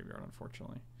it in the graveyard,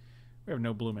 unfortunately. We have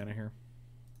no blue mana here.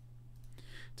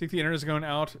 Think the internet is going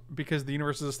out because the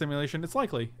universe is a simulation? It's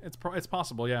likely. It's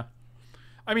possible, yeah.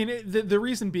 I mean, the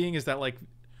reason being is that, like,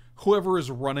 whoever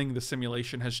is running the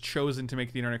simulation has chosen to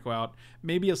make the internet go out,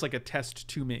 maybe as like a test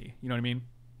to me. You know what I mean?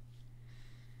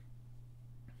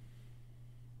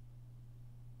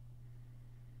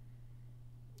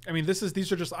 I mean,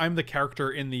 these are just, I'm the character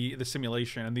in the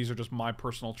simulation, and these are just my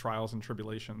personal trials and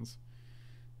tribulations.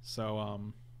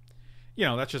 So, you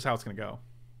know, that's just how it's going to go.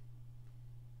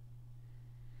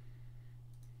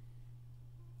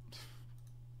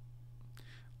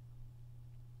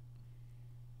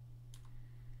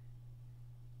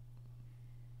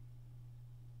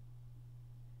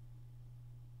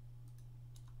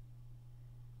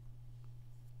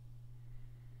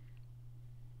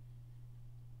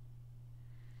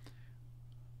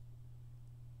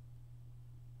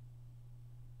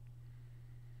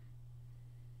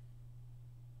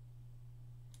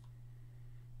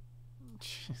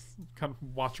 Come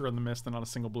Watcher in the Mist and not a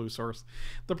single blue source.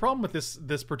 The problem with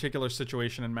this particular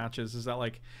situation in matches is that,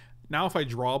 like, now if I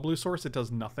draw a blue source, it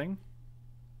does nothing.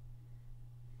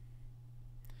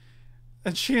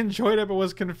 And she enjoyed it but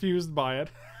was confused by it.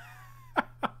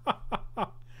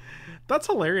 That's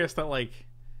hilarious that, like,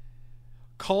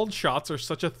 called shots are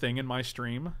such a thing in my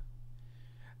stream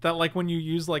that, like, when you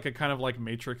use, like, a kind of, like,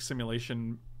 Matrix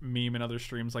simulation meme in other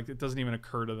streams, like, it doesn't even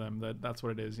occur to them that that's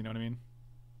what it is, you know what I mean?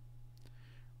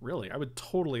 Really, I would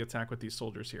totally attack with these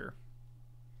soldiers here.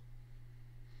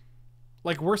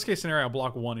 Like, worst case scenario, I'll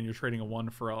block 1 and you're trading a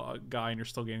 1 for a guy and you're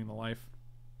still gaining the life.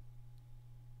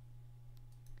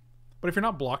 But if you're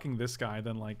not blocking this guy,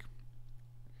 then, like,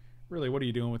 really, what are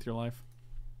you doing with your life?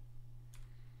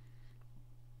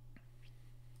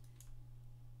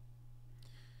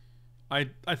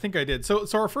 I think I did. So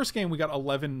our first game, we got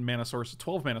 11 mana sources,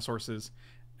 12 mana sources,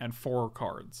 and 4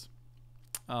 cards.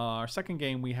 Our second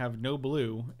game, we have no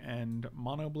blue and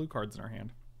mono blue cards in our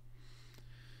hand.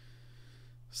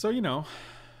 So, you know,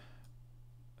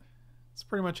 it's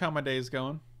pretty much how my day is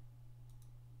going.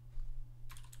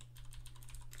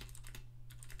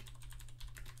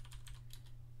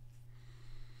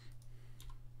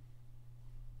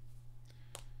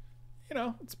 You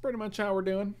know, it's pretty much how we're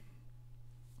doing.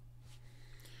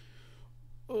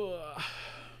 Ugh.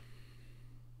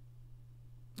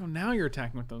 Oh, now you're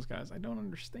attacking with those guys. I don't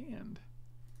understand.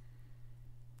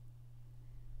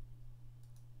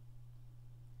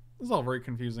 This is all very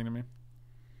confusing to me.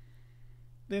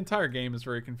 The entire game is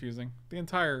very confusing. The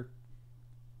entire...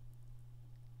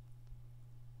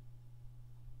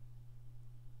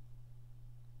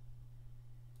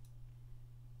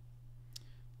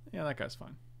 Yeah, that guy's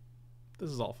fine.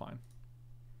 This is all fine.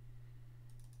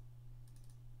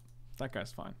 That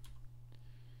guy's fine.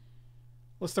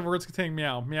 List of words containing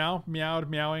meow. Meow, meowed,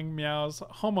 meowing, meows,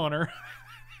 homeowner.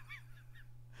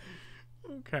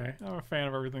 Okay, I'm a fan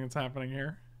of everything that's happening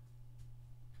here.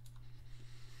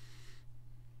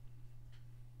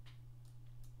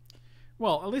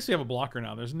 Well, at least we have a blocker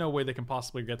now. There's no way they can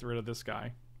possibly get rid of this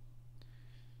guy.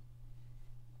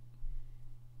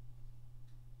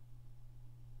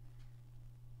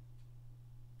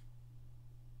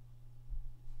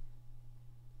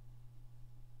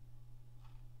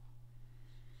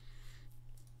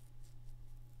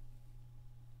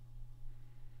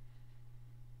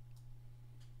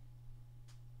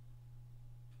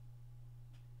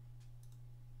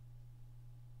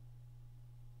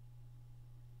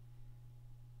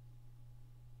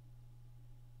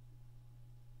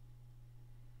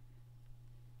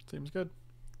 Seems good.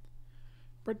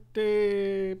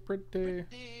 Pretty.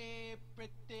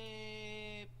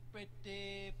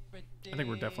 I think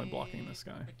we're definitely blocking this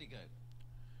guy. Pretty good.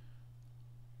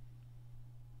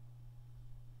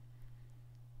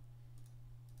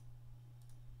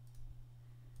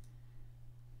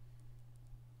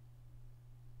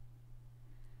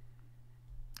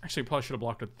 Actually, probably should have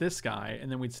blocked with this guy,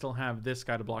 and then we'd still have this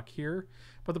guy to block here.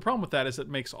 But the problem with that is it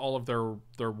makes all of their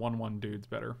 1/1 dudes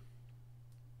better.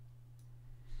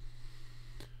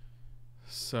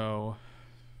 So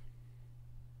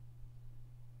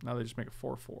now they just make a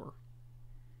 4/4.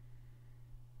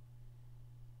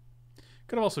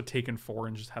 Could have also taken 4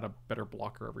 and just had a better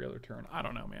blocker every other turn. I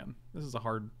don't know, man. This is a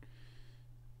hard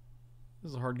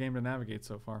game to navigate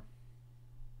so far.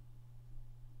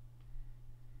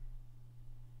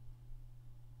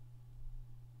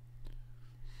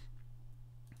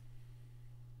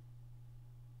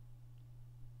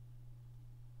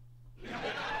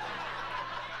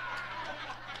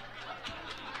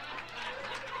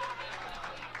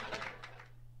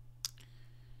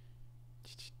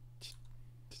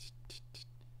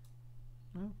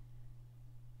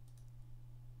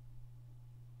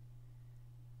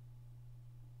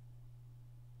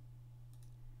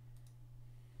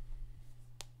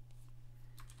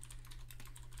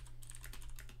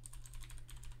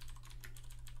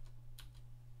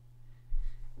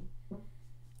 Well.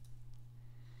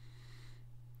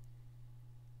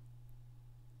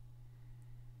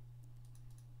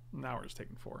 Now we're just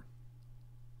taking 4.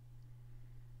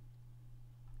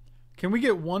 Can we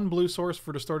get one blue source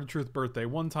for Distorted Truth birthday?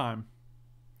 One time.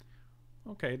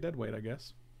 Okay, dead weight, I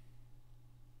guess.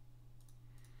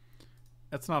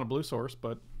 That's not a blue source,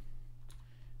 but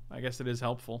I guess it is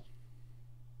helpful.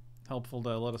 Helpful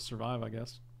to let us survive, I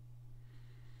guess.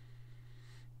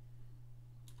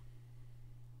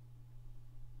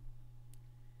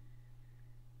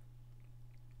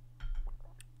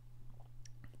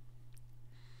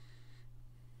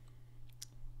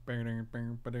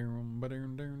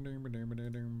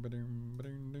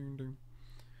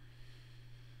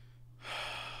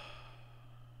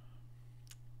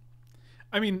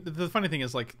 I mean, the funny thing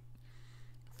is, like,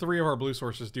 3 of our blue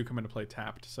sources do come into play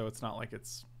tapped, so it's not like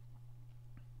it's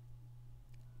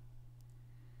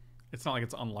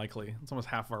unlikely. It's almost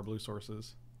half of our blue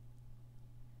sources.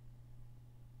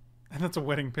 And that's a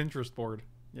wedding Pinterest board.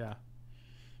 Yeah.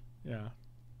 Yeah.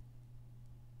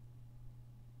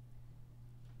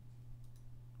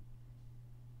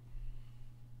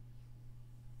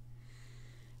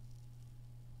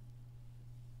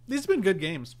 These have been good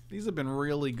games. These have been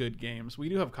really good games. We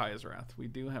do have Kaya's Wrath. We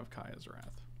do have Kaya's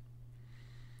Wrath.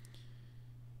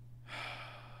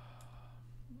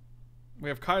 We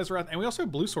have Kaya's Wrath, and we also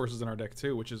have blue sources in our deck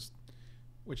too, which is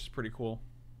pretty cool.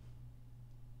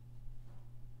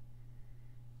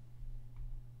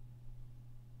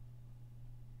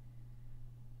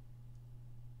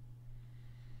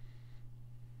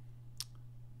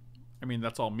 I mean,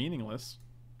 that's all meaningless,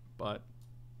 but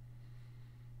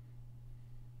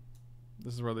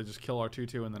this is where they just kill our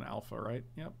 2/2 and then alpha, right?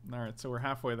 Yep. All right, so we're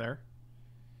halfway there.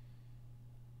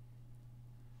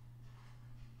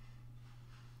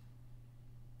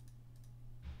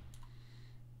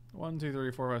 One, 2, 3,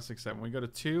 4, 5, 6, 7. We go to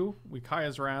 2. We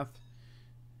Kaya's Wrath.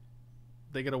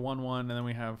 They get a 1/1, and then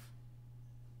we have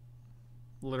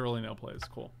literally no plays.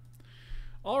 Cool.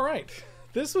 All right.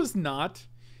 This was not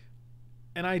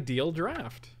an ideal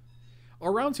draft.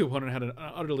 Our round 2 opponent had an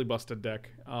utterly busted deck.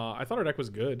 I thought our deck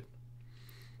was good.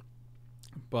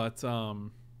 But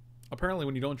apparently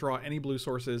when you don't draw any blue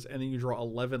sources and then you draw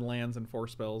 11 lands and 4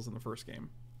 spells in the first game,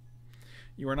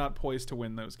 you are not poised to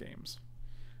win those games.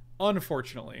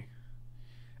 Unfortunately.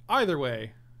 Either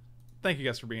way, thank you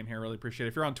guys for being here. Really appreciate it.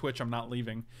 If you're on Twitch, I'm not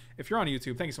leaving. If you're on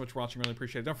YouTube, thank you so much for watching. Really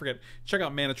appreciate it. Don't forget, check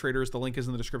out Mana Traders. The link is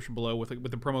in the description below. With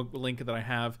the promo link that I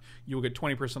have, you will get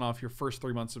 20% off your first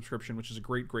 3-month subscription, which is a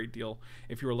great, great deal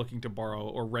if you are looking to borrow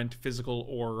or rent physical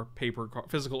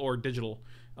or digital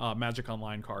Magic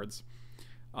Online cards.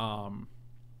 You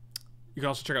can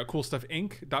also check out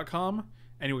CoolStuffInc.com,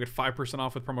 and you will get 5%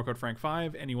 off with promo code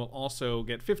Frank5, and you will also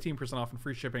get 15% off and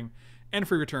free shipping and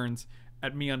free returns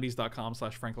at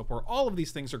MeUndies.com/FrankLepore. All of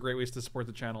these things are great ways to support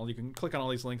the channel. You can click on all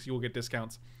these links, you will get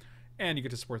discounts, and you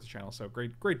get to support the channel. So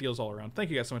great deals all around.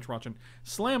 Thank you guys so much for watching.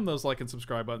 Slam those like and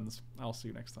subscribe buttons. I'll see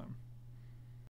you next time.